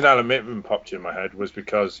 the reason Alan Rickman popped in my head was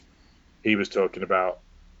because he was talking about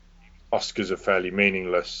Oscars are fairly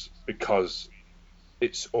meaningless because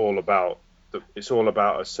it's all about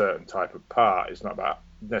a certain type of part. It's not about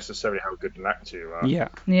necessarily how good an actor you are. Yeah.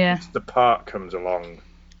 It's the part comes along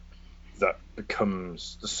that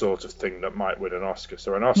becomes the sort of thing that might win an Oscar.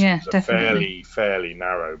 So an Oscar is a fairly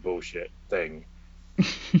narrow bullshit thing.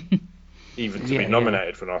 Even to be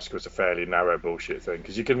nominated for an Oscar is a fairly narrow bullshit thing,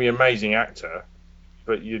 because you can be an amazing actor,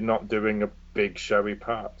 but you're not doing a big showy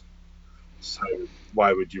part. So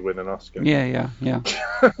why would you win an Oscar? Yeah.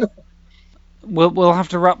 We'll have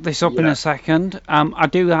to wrap this up in a second.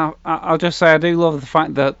 I'll just say I do love the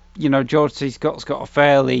fact that George C. Scott's got a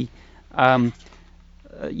fairly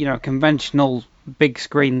conventional big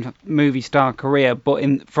screen movie star career, but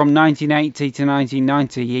from 1980 to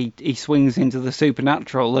 1990 he swings into the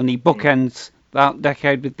supernatural, and he bookends that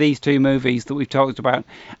decade with these two movies that we've talked about,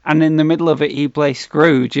 and in the middle of it he plays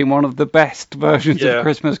Scrooge in one of the best versions of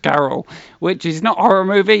Christmas Carol, which is not a horror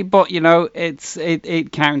movie, but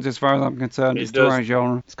it counts as far as I'm concerned. It's the right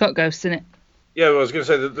genre. It's got ghosts in it. Yeah, well, I was going to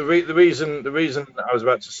say that the reason I was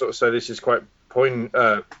about to sort of say this is quite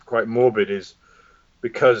morbid is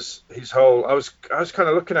because his whole I was kind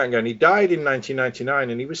of looking at him going, he died in 1999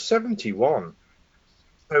 and he was 71,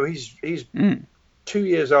 so he's 2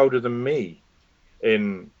 years older than me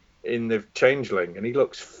in the Changeling, and he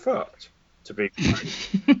looks fucked to be and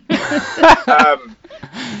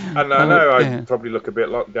I know I probably look a bit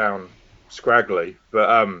locked down, scraggly, but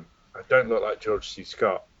I don't look like George C.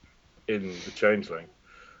 Scott in the Changeling.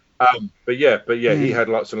 But he had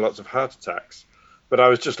lots and lots of heart attacks. But I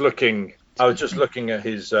was just looking at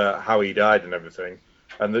his how he died and everything,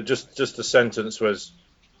 and just the sentence was,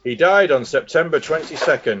 he died on September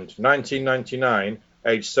 22nd, 1999,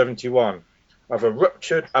 age 71, of a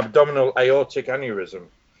ruptured abdominal aortic aneurysm.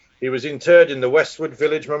 He was interred in the Westwood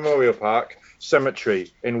Village Memorial Park Cemetery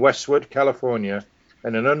in Westwood, California,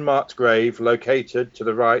 in an unmarked grave located to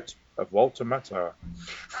the right of Walter Matthau.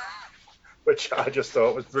 Which I just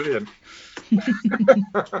thought was brilliant.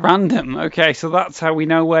 Random. Okay, so that's how we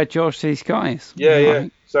know where George C. Scott is. Yeah.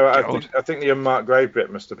 So I think the unmarked grave bit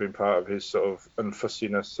must have been part of his sort of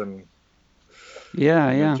unfussiness and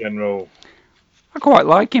general. I quite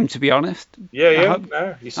like him, to be honest.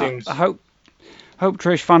 He seems. I hope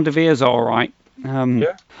Trish Van der Veer's all right.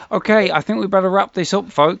 Okay, I think we better wrap this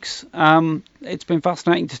up, folks. It's been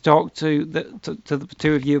fascinating to talk to the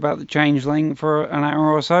two of you about the Changeling for an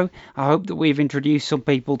hour or so. I hope that we've introduced some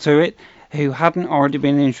people to it who hadn't already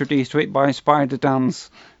been introduced to it by Spider Dan's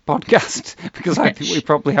podcast, because I think we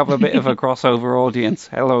probably have a bit of a crossover audience.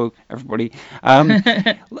 Hello, everybody.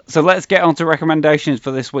 So let's get on to recommendations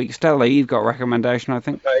for this week. Stella, you've got a recommendation, I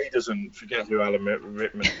think. He doesn't forget who Alan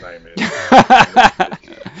Rickman's name is.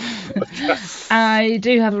 I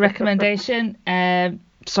do have a recommendation.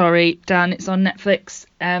 Sorry, Dan, it's on Netflix.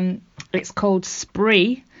 It's called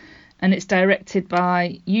Spree, and it's directed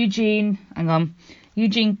by Eugene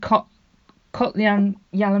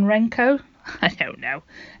Kotlyanenko. I don't know.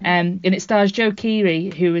 And it stars Joe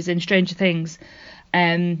Keery, who was in Stranger Things.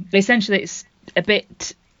 Essentially, it's a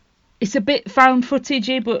bit found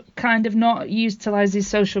footagey, but kind of not. He utilises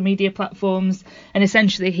social media platforms, and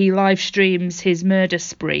essentially he live streams his murder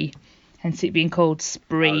spree, hence it being called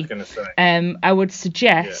Spree. I was going to say. I would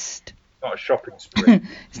suggest. It's not a shopping spree.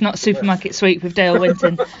 It's not Supermarket Sweep with Dale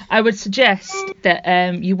Winton. I would suggest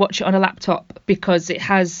that you watch it on a laptop, because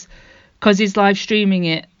he's live streaming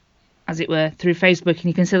it, as it were, through Facebook, and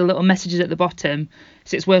you can see the little messages at the bottom.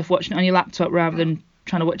 So it's worth watching it on your laptop rather than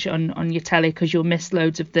trying to watch it on your telly, because you'll miss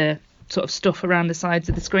loads of the sort of stuff around the sides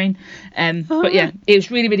of the screen. But yeah, it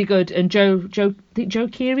was really, really good. And Joe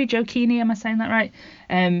Keery, am I saying that right?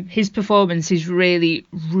 His performance is really,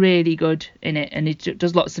 really good in it, and he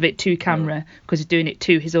does lots of it to camera because he's doing it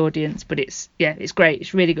to his audience. But it's great.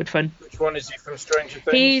 It's really good fun. Which one is he from Stranger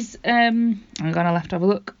Things? He's I'll have to have a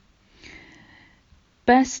look.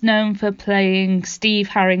 Best known for playing Steve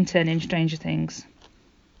Harrington in Stranger Things.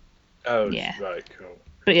 Oh, yeah. Right, cool.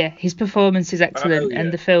 But yeah, his performance is excellent, yeah.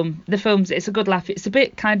 and the film's it's a good laugh. It's a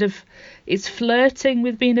bit kind of, it's flirting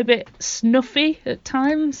with being a bit snuffy at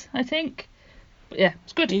times, I think. But yeah,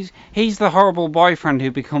 it's good. He's the horrible boyfriend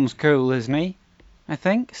who becomes cool, isn't he? I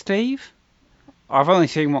think, Steve. I've only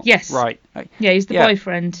seen one. Yes. Right. Yeah, he's the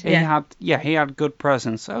boyfriend. He had good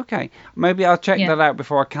presence. Okay, maybe I'll check that out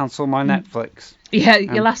before I cancel my Netflix. Yeah,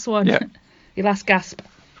 your last one. Yeah. Your last gasp.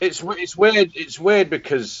 It's weird. It's weird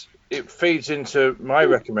because it feeds into my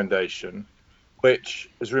recommendation, which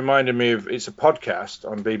has reminded me of, it's a podcast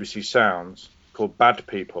on BBC Sounds called Bad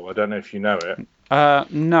People. I don't know if you know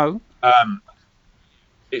it. No.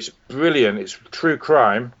 It's brilliant. It's true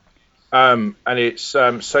crime, and it's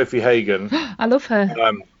Sophie Hagen. I love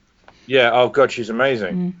her. Yeah. Oh God, she's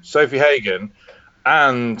amazing. Sophie Hagen,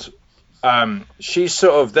 and she's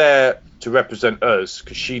sort of there to represent us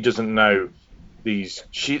because she doesn't know these.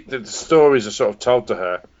 The stories are sort of told to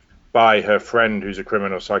her by her friend, who's a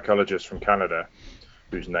criminal psychologist from Canada,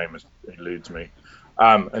 whose name eludes me.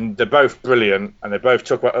 And they're both brilliant, and they both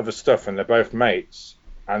talk about other stuff, and they're both mates.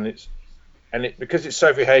 And because it's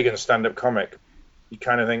Sophie Hagen's stand-up comic, you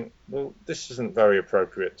kind of think, well, this isn't very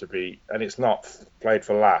appropriate to be, and it's not played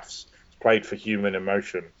for laughs. It's played for human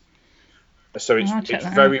emotion. So it's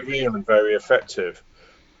very real and very effective.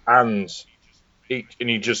 And I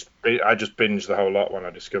just binged the whole lot when I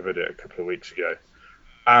discovered it a couple of weeks ago.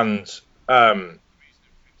 And the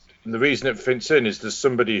reason it fits in is there's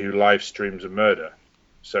somebody who live streams a murder,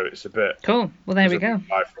 so it's a bit cool. Well, there we go.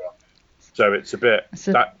 So it's a bit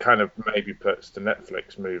that kind of maybe puts the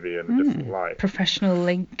Netflix movie in a different light. Professional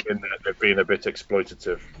link. In that they're being a bit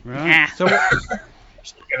exploitative. Right. So I'm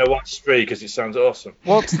gonna watch 3 because it sounds awesome.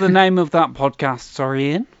 What's the name of that podcast?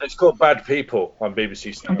 Sorry, Ian. It's called Bad People on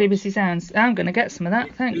BBC Sounds. On BBC Sounds. I'm gonna get some of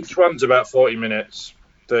that. Thanks. Each one's about 40 minutes,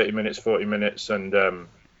 30 minutes, 40 minutes, and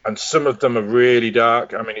some of them are really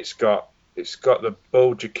dark. I mean, it's got the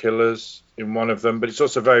Bulger Killers in one of them, but it's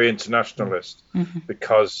also very internationalist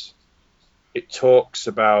because it talks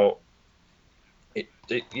about it,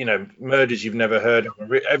 murders you've never heard of.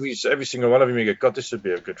 Every single one of them, you go, God, this would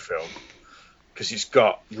be a good film, because it's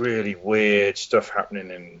got really weird stuff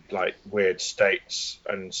happening in like weird states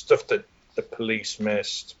and stuff that the police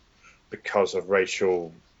missed because of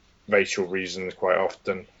racial reasons quite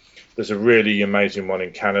often. There's a really amazing one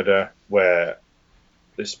in Canada where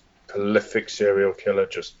this prolific serial killer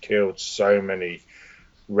just killed so many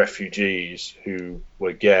refugees who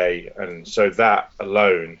were gay, and so that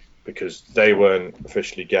alone, because they weren't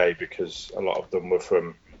officially gay because a lot of them were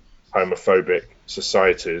from homophobic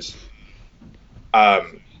societies,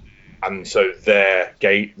 and so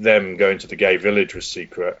them going to the gay village was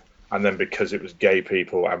secret, and then because it was gay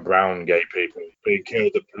people and brown gay people being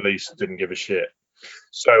killed, the police didn't give a shit.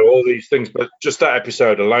 So all these things, but just that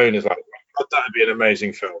episode alone is like, that would be an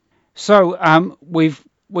amazing film. So we've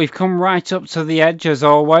come right up to the edge as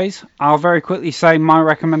always. I'll very quickly say my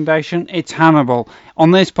recommendation. It's Hannibal.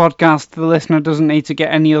 On this podcast, the listener doesn't need to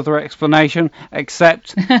get any other explanation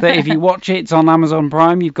except that if you watch it, it's on Amazon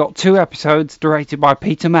Prime. You've got 2 episodes directed by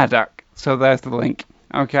Peter Medak. So there's the link.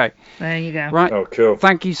 Okay. There you go. Right. Oh, cool.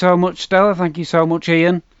 Thank you so much, Stella. Thank you so much,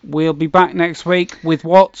 Ian. We'll be back next week with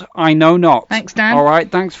What I Know Not. Thanks, Dan. All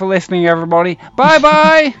right. Thanks for listening, everybody.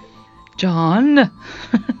 Bye-bye. John.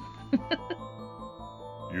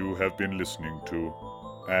 You have been listening to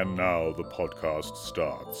And Now the Podcast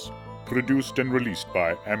Starts. Produced and released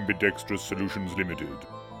by Ambidextrous Solutions Limited.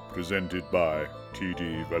 Presented by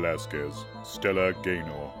T.D. Velasquez, Stella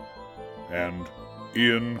Gaynor, and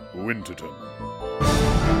Ian Winterton.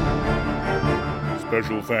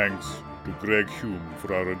 Special thanks to Greg Hume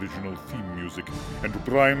for our original theme music and to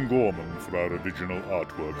Brian Gorman for our original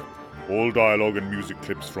artwork. All dialogue and music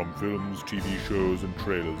clips from films, TV shows, and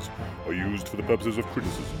trailers are used for the purposes of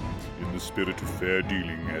criticism in the spirit of fair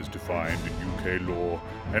dealing as defined in UK law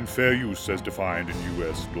and fair use as defined in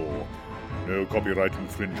US law. No copyright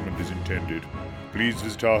infringement is intended. Please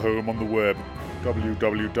visit our home on the web,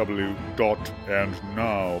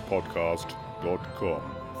 www.andnowpodcast.com,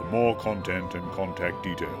 for more content and contact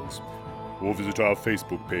details. Or visit our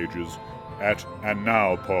Facebook pages at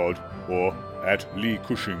AndNowPod or at Lee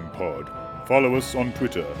Cushing Pod. Follow us on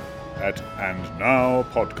Twitter at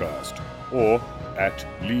AndNowPodcast or at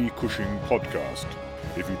Lee Cushing Podcast.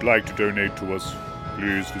 If you'd like to donate to us,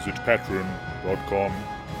 please visit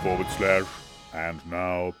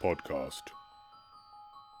patreon.com/AndNowPodcast.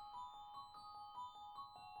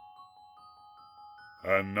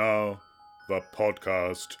 And now the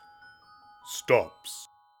podcast stops.